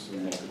Cox,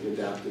 and can be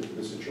adapted to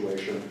the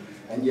situation.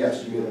 And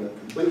yes, you get a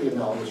completely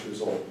analogous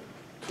result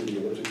to the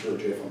elliptic curve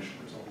J function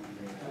result.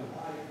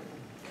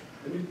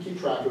 And you can keep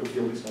track of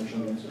field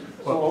extensions.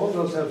 So all of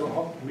those have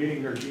a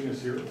meaning their genus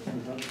zero?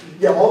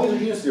 Yeah, all these are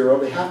genus zero.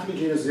 They have to be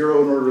genus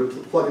zero in order to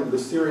plug into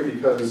this theory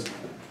because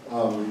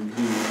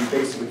the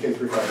base of the K3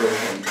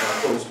 vibration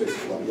total space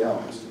of Labial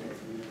has to be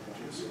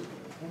genus zero.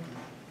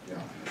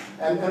 Yeah.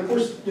 And of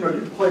course, you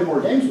can play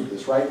more games with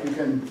this, right? You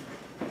can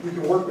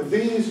work with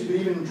these. You can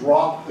even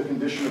drop the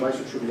condition of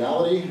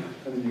isotriviality,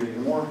 and then you get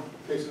even more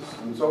cases.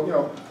 And so,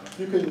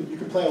 you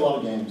can play a lot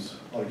of games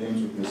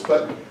with this.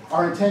 But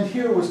our intent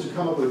here was to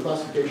come up with a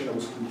classification that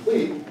was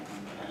complete.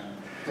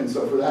 And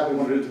so for that, we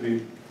wanted it to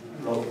be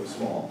relatively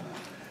small.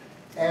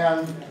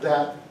 And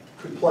that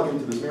could plug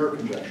into this mirror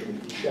conjecture. We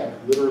could check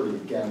literally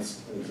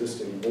against an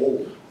existing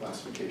old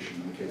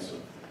classification in the case of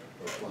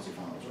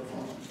quasi-finals or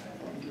finals.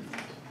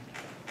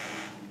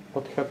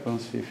 What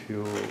happens if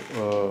you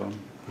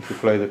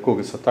play the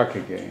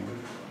Kugisatake game?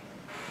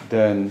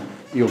 Then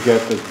you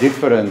get a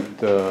different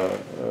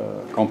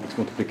complex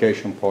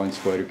multiplication points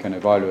where you can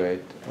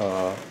evaluate.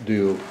 Do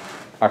you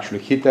actually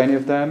hit any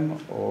of them?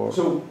 Or?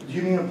 So do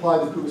you mean apply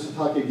the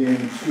Kugisatake game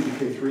to the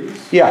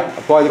K3s? Yeah,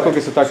 apply the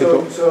Kugisatake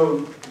to...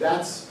 So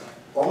that's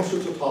almost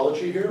a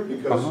tautology here,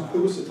 because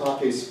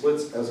Kugisatake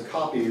splits as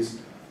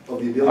copies of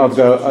the ability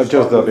of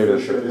just the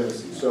ability.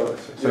 So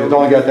you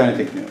don't get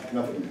anything new.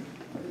 Nothing new.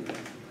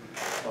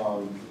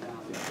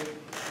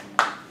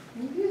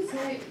 Would you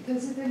say,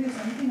 does it tell you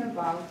something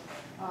about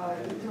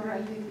the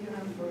torality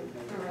theorem for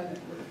torality?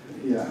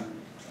 Yeah.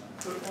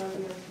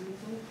 Torality.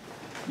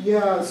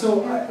 Yeah,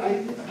 so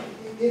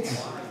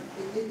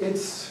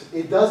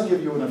it does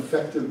give you an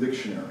effective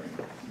dictionary.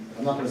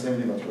 I'm not going to say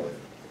anything about torality.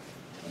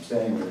 I'm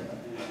staying away from it.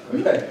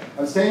 Okay,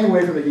 I'm staying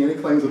away from making any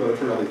claims about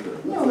torality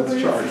theorem. No,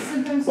 that's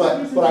charged.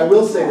 But I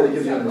will say that it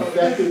gives you an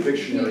effective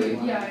dictionary.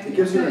 Yeah, it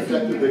gives you an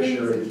effective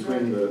dictionary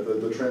between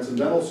the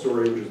transcendental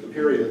story, which is the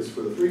periods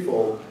for the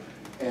threefold,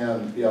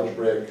 and the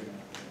algebraic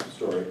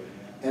story.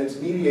 And it's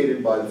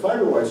mediated by the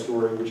fiberwise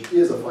story, which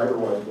is a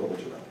fiberwise global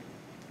torality.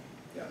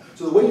 Yeah.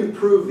 So the way you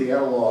prove the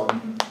analog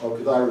of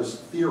Kodaira's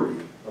theory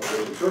of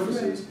elliptic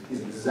surfaces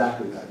is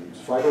exactly that. You use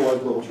fiberwise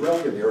global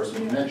torality and the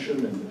Arison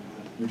connection, and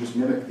you just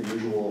mimic the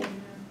usual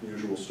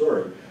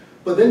story.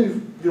 But then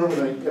you don't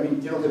have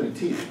any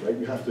teeth, right?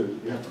 You have to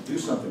do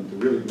something to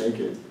really make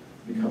it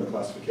become a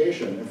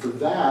classification. And for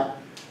that,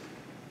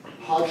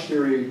 Hodge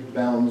theory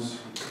bounds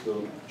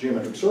the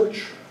geometric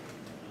search.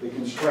 It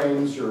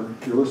constrains your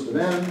list of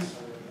ends.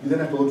 You then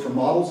have to look for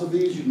models of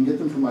these. You can get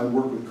them from my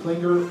work with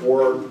Klinger,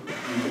 or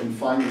you can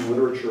find in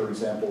literature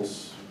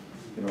examples,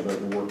 that have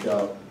been worked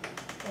out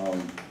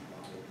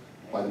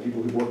by the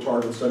people who worked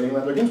hard in studying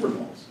Landau-Ginsburg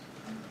models.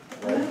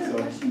 Right?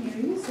 Another question here.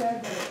 You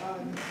said that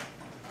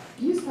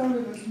you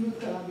started with a smooth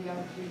Calabi-Yau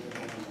treatment,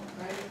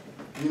 right?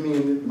 You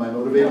mean my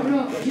motivating?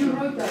 No, you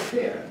wrote that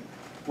there.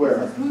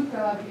 Where? It's a smooth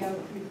Calabi-Yau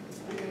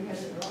treatment. Did I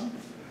get it wrong?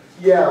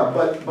 Yeah,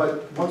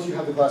 but once you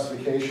have the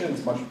classification,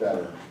 it's much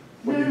better.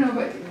 No,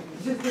 but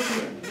just the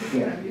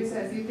theorem. You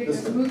said you take a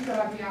smooth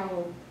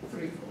Calabi-Yau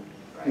threefold,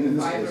 right? In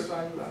this Five case. or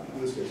blah, blah, blah.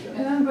 In this case, yeah. And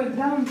then, but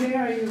down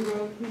there you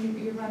wrote,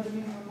 you run the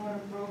minimum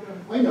model program.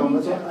 I know,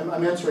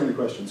 I'm answering the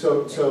question.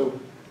 So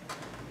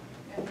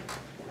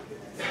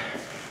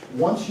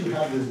once you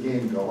have this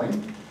game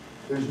going,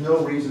 there's no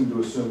reason to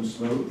assume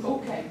smooth.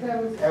 Okay,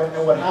 that was.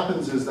 And what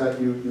happens is that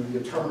you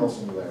get terminal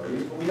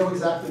similarities, but we know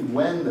exactly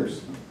when they're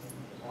smooth.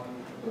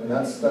 And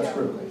that's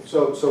critical.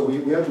 So we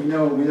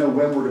know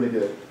when we're going to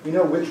get, we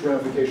know which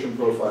ramification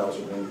profiles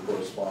are going to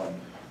correspond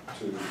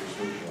to the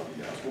solution of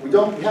the gas. But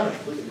we haven't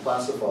completely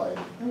classified.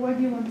 And what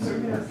do you want to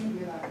terminal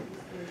singularities?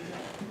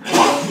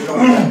 We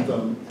don't get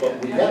them,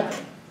 but we get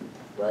them,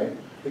 right?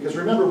 Because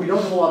remember, we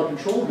don't have a lot of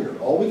control here.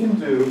 All we can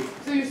do.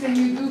 So you're saying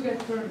you do get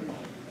terminal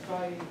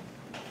by.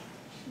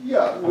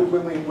 Yeah,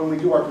 when we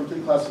do our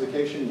complete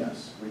classification,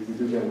 yes, we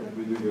do get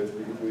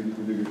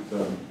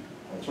terminal.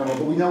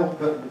 But we know.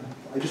 But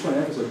I just want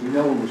to emphasize, we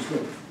know when we're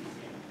smooth.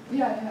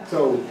 Yeah.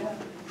 So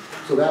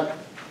that,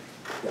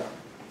 yeah.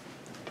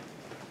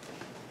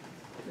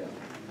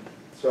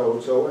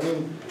 So I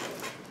mean,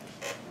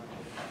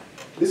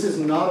 this is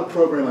not a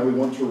program I would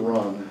want to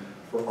run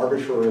for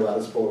arbitrary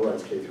lattice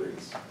polarized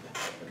K3s.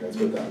 Okay, let's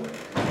put it that way.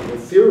 The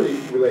theory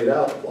we laid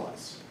out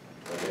applies.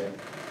 Okay? Okay?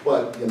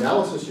 But the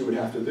analysis you would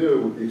have to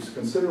do would be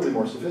considerably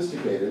more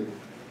sophisticated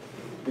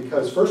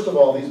because, first of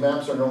all, these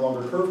maps are no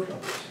longer curve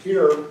covers.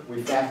 Here,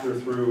 we factor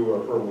through a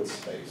Hurwitz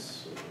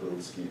space, a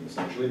Hurwitz scheme,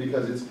 essentially,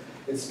 because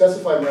it's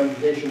specified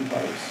ramification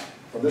types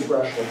from this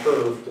rational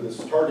curve to this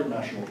target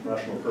rational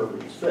curve,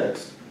 which is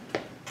fixed.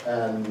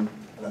 And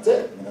that's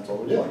it. I mean, that's all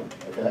we're doing.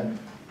 Okay?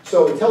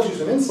 So it tells you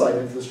some insight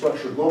into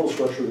the global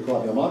structure of the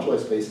Calabi-Yau moduli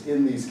space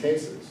in these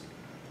cases.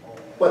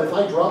 But if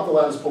I drop the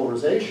lattice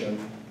polarization,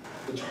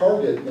 the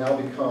target now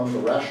becomes a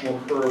rational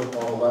curve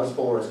on a lattice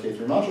polarized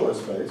K3 moduli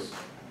space.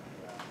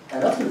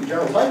 And that's going to be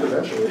general type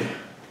eventually.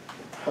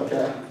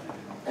 Okay?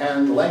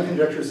 And the Lang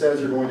conjecture says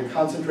you're going to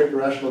concentrate your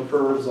rational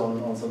curves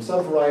on some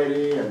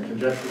subvariety, and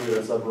conjecturally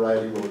that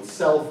subvariety will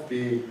itself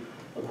be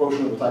a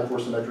quotient of the type 4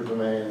 symmetric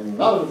domain,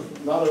 not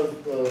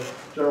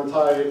of general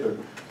type.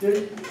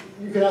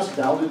 You can ask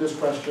valueless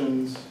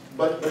questions,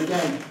 but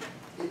again,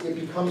 it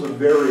becomes a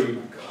very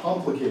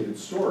complicated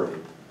story.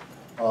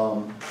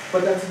 But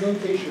that's an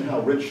indication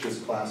how rich this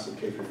class of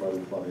K3 5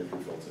 Calabi-Yau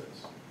fields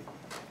is.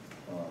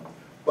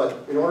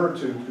 But in order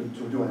to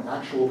do an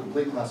actual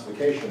complete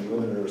classification, we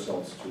limited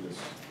ourselves to this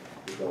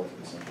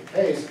relatively simple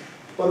case.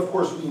 But of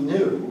course, we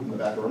knew in the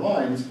back of our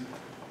minds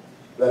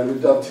that it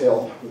would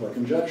dovetail with our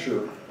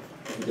conjecture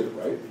if we did it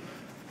right.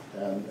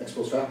 And ex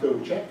post facto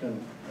we check,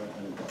 and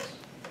it does.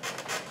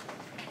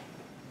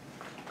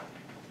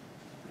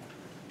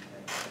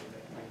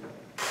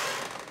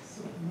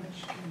 So much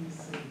can you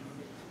say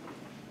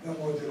about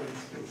the modular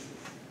spaces?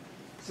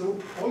 So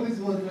all these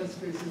modular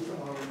spaces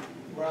are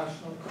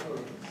rational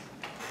curves,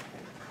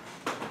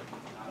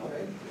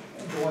 right?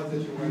 And the ones that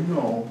you write.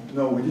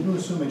 No, we didn't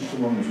assume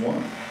H21 was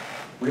 1.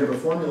 We have a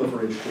formula for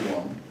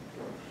H21.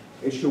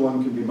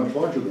 H21 can be much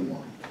larger than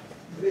 1.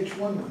 But H1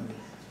 one is.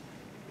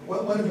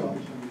 One of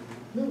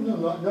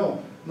them. No,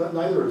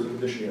 neither is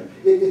addition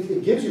here.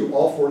 It gives you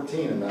all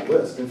 14 in that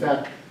list. In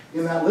fact,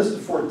 in that list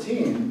of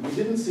 14, we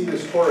didn't see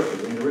this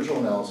torically in the original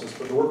analysis,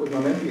 but the work with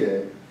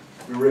Momendier,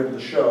 we were able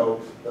to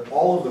show that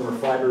all of them are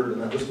fibered in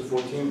that list of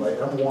 14 by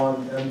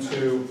M1,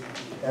 M2,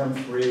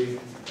 M3,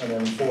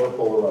 and M4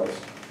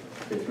 polarized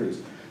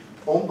K3s.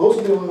 Those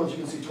are the only ones you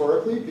can see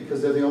torically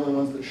because they're the only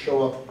ones that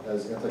show up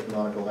as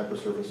anticanonical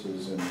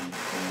hypersurfaces in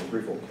the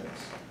threefold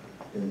case.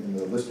 In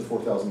the list of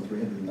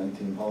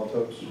 4,319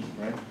 polytopes,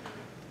 right?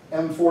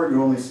 M4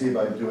 you only see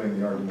by doing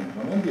the argument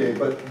on MBA,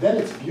 but then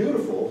it's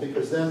beautiful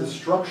because then the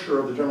structure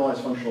of the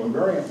generalized functional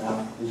invariant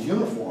map is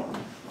uniform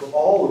for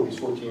all of these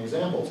 14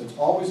 examples. It's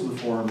always in the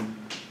form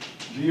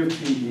G of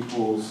t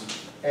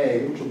equals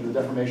A, which will be the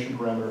deformation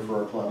parameter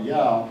for our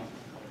Calabi-Yau,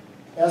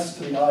 S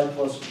to the I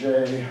plus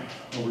J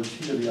over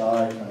T to the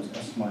I times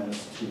S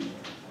minus T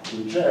to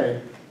the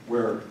J,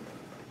 where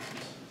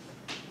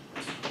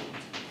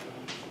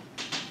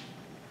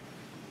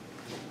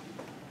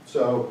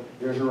so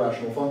here's your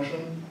rational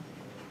function,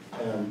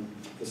 and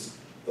the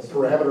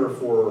parameter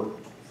for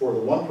the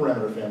one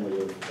parameter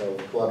family of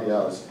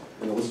Calabi-Yaus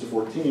in the list of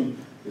 14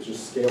 is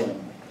just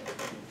scaling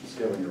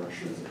your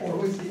rational. It's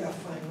always the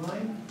affine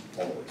line?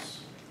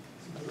 Always.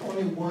 So there's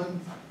only one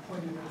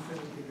point of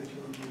infinity that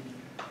you're reading.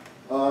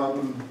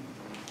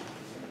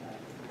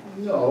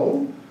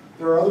 No,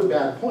 there are other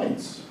bad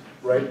points,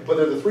 right? But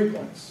they're the 3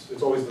 points.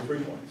 It's always the 3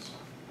 points.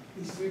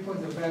 These 3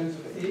 points are values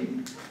of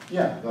A?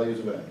 Yeah, values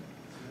of A.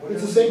 What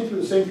It's else?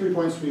 the same 3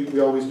 points we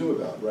always knew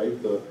about,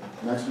 right? The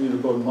maximum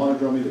unipotent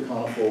monodromy, the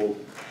conifold,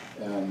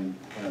 and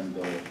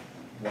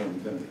one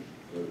infinity,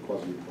 the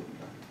quasi-unipotent.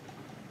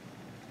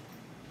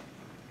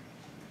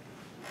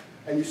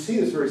 And you see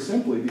this very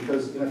simply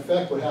because, in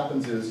effect, what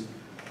happens is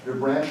you're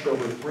branched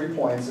over 3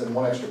 points and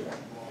one extra point.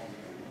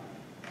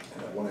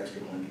 And that one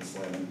extra point can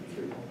slam into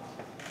 3 points.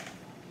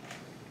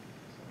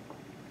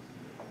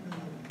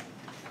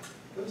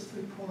 Those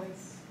 3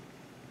 points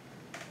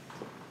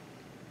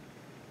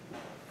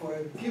for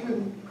a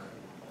given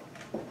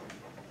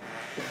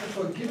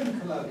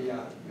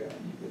Calabi-Yau,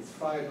 it's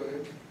 5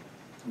 or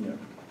Yeah.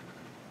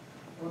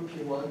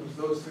 P1, with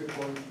those 3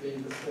 points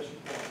being the special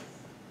points.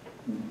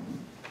 Mm-hmm.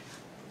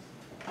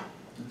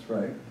 That's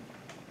right.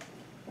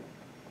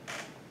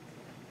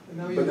 And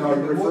now But you now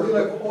can you refer-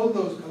 modulate all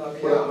those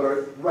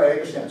Calabi-Yaus. Right, I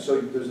understand. So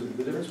there's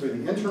the difference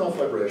between the internal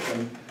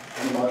fibration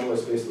and the moduli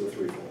space of the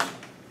threefold.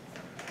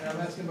 And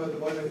I'm asking about the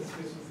moduli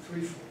space of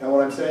 3. And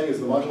what I'm saying is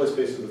the moduli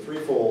space of the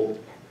threefold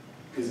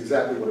is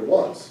exactly what it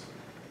was,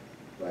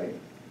 right?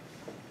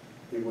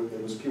 It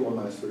was P1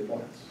 minus 3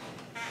 points.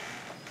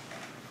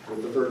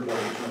 With the third point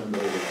determined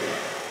over 2.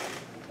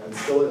 And it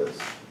still is.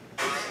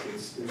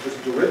 It's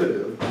just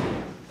derivative.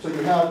 So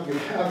you have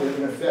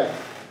in effect,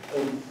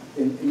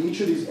 in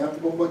each of these,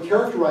 what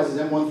characterizes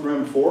M1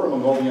 through M4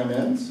 among all the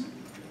MNs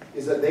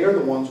is that they are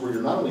the ones where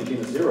you're not only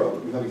genus 0,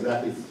 but you have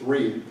exactly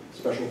 3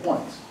 special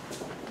points.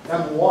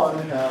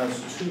 M1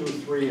 has 2,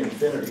 3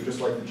 infinity,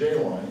 just like the J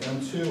line.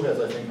 M2 has,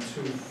 I think,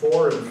 2,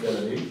 4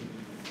 infinity.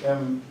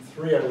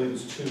 M3, I believe,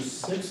 is 2,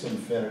 6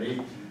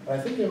 infinity. And I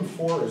think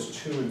M4 is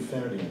 2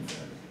 infinity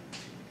infinity.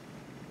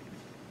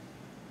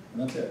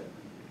 And that's it.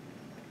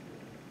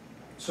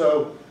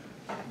 So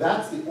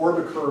that's the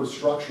orbit curve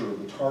structure of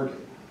the target.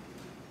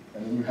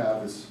 And then you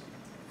have this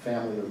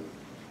family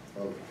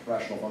of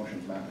rational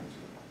functions mapping to it.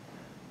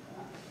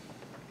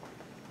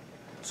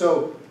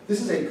 So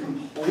this is a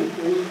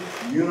completely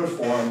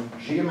uniform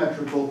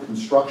geometrical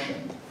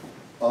construction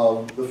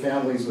of the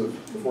families of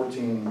the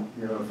 14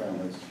 mirror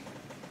families.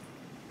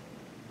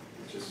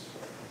 It's just,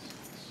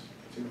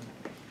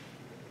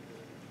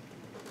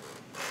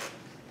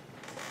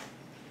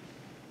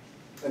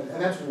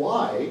 and that's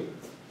why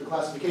the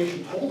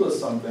classification told us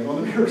something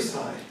on the mirror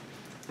side.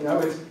 You know,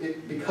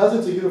 because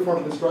it's a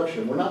uniform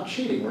construction, we're not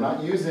cheating. We're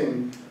not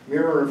using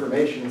mirror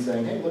information and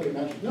saying, hey, look at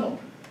magic. No,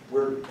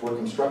 we're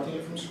constructing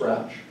it from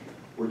scratch.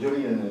 We're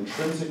doing it in an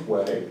intrinsic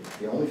way.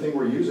 The only thing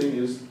we're using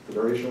is the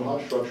variational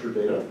Hodge structure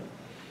data.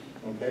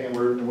 Okay, and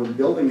we're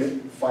building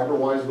it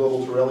fiber-wise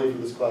global Torelli for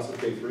this class of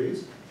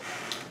K3s.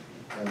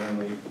 And then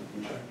we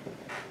check.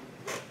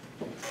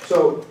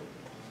 So,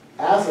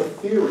 as a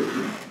theory,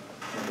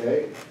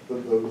 okay, the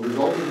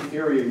resulting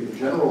theory, the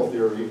general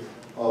theory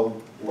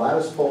of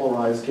lattice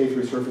polarized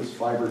K3 surface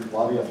fiber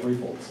labia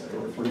threefolds, say,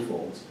 or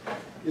threefolds,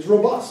 is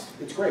robust.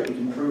 It's great. We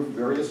can prove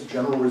various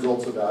general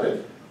results about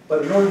it.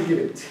 But in order to give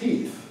it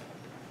teeth,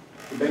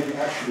 to make it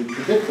actually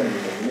predict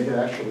anything, to make it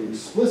actually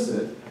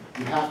explicit,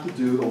 you have to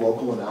do the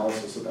local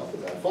analysis about the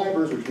bad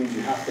fibers, which means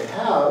you have to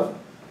have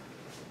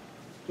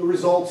the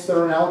results that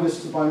are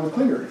analogous to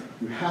Vineland-Klinger.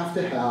 You have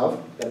to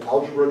have an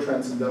algebra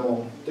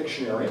transcendental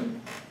dictionary,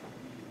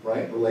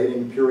 right,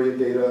 relating period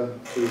data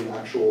to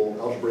actual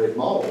algebraic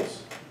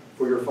models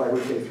for your fiber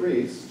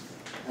K3s,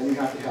 and you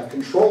have to have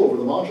control over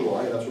the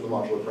moduli. That's where the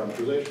modular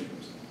parameterization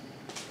comes in.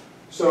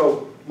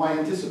 So my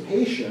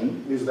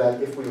anticipation is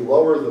that if we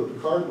lower the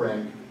Picard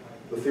rank,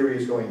 the theory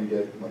is going to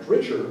get much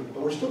richer,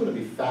 but we're still going to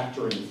be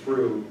factoring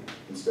through,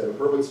 instead of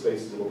Hurwitz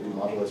spaces, it will be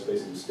moduli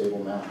spaces of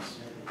stable maps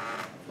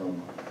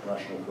from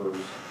rational curves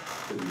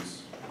to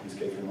these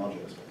K3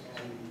 moduli spaces.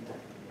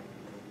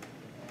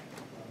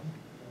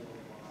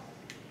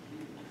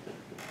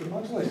 The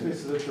moduli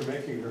spaces that you're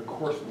making are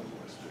coarse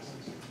moduli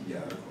spaces. Yeah,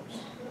 of course.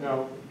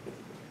 Now,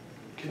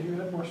 can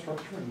you add more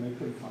structure and make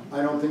them fun?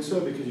 I don't think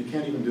so, because you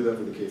can't even do that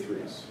for the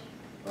K3s.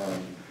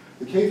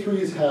 The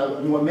K3s have,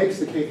 I mean, what makes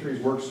the K3s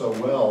work so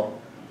well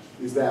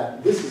is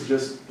that this is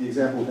just the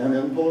example of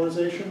MM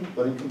polarization,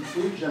 but in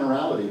complete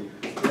generality,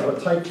 you have a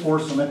type 4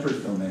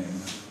 symmetric domain,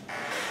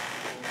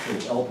 so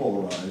it's L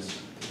polarized,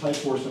 type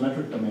 4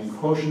 symmetric domain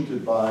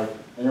quotiented by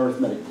an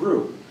arithmetic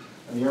group,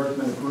 and the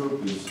arithmetic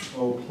group is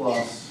O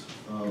plus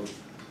of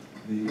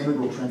the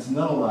integral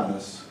transcendental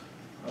lattice,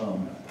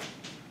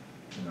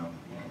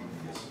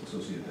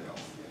 associated to L.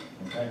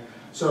 Okay,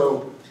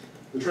 so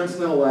the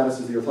transcendental lattice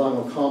is the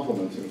orthogonal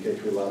complement in the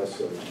K3 lattice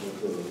of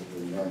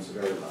the norm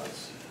severity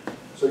lattice.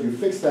 So you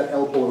fix that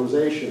L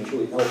polarization, it's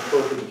really L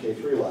perp of the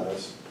K3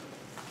 lattice.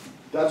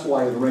 That's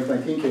why in the rank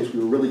 19 case we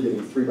were really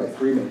getting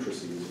 3x3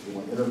 matrices, if you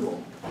want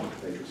integral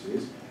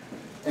matrices.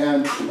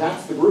 And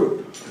that's the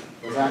group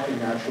that's acting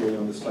naturally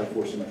on this type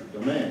 4 symmetric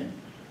domain.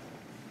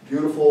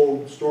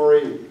 Beautiful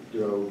story, you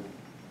know,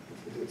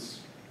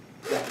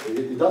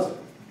 it does it,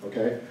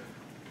 okay?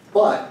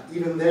 But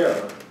even there,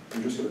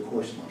 you're just going to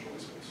coarse moduli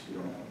space. You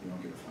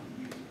don't get a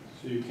fine matrix.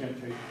 So you can't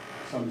take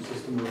some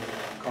system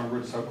of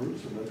congruent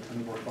subgroups of that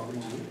kind of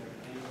orthogonal group?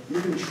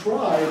 You can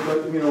try,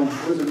 but you know,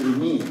 what does it really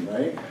mean,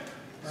 right?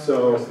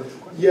 So,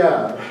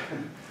 yeah,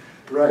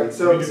 right.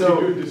 So,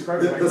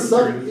 the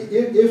sub,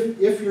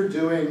 if you're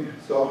doing,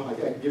 so I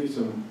can give you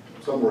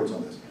some words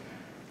on this.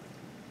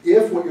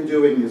 If what you're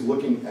doing is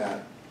looking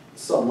at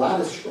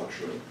sublattice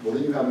structure, well,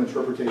 then you have an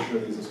interpretation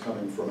of these as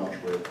coming from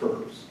algebraic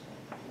curves.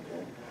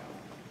 Okay?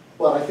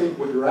 But I think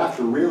what you're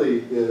after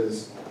really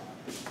is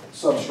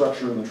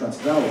substructure in the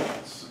transcendental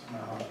lattice.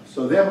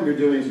 So then what you're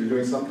doing is you're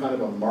doing some kind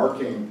of a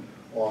marking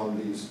on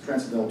these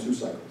transcendental 2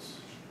 cycles.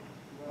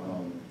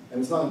 And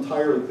it's not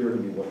entirely clear to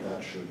me what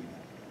that should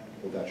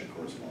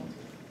correspond to.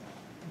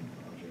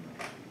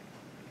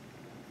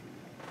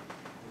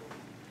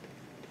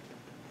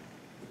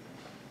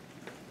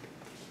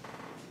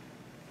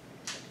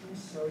 I'm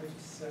sorry to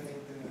say that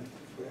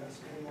if we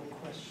ask any more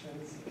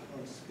questions,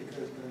 our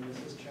speaker is going to miss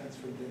his chance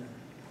for dinner.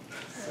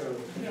 So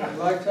if you'd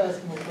like to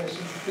ask more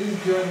questions, please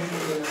join me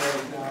for dinner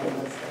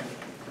right now.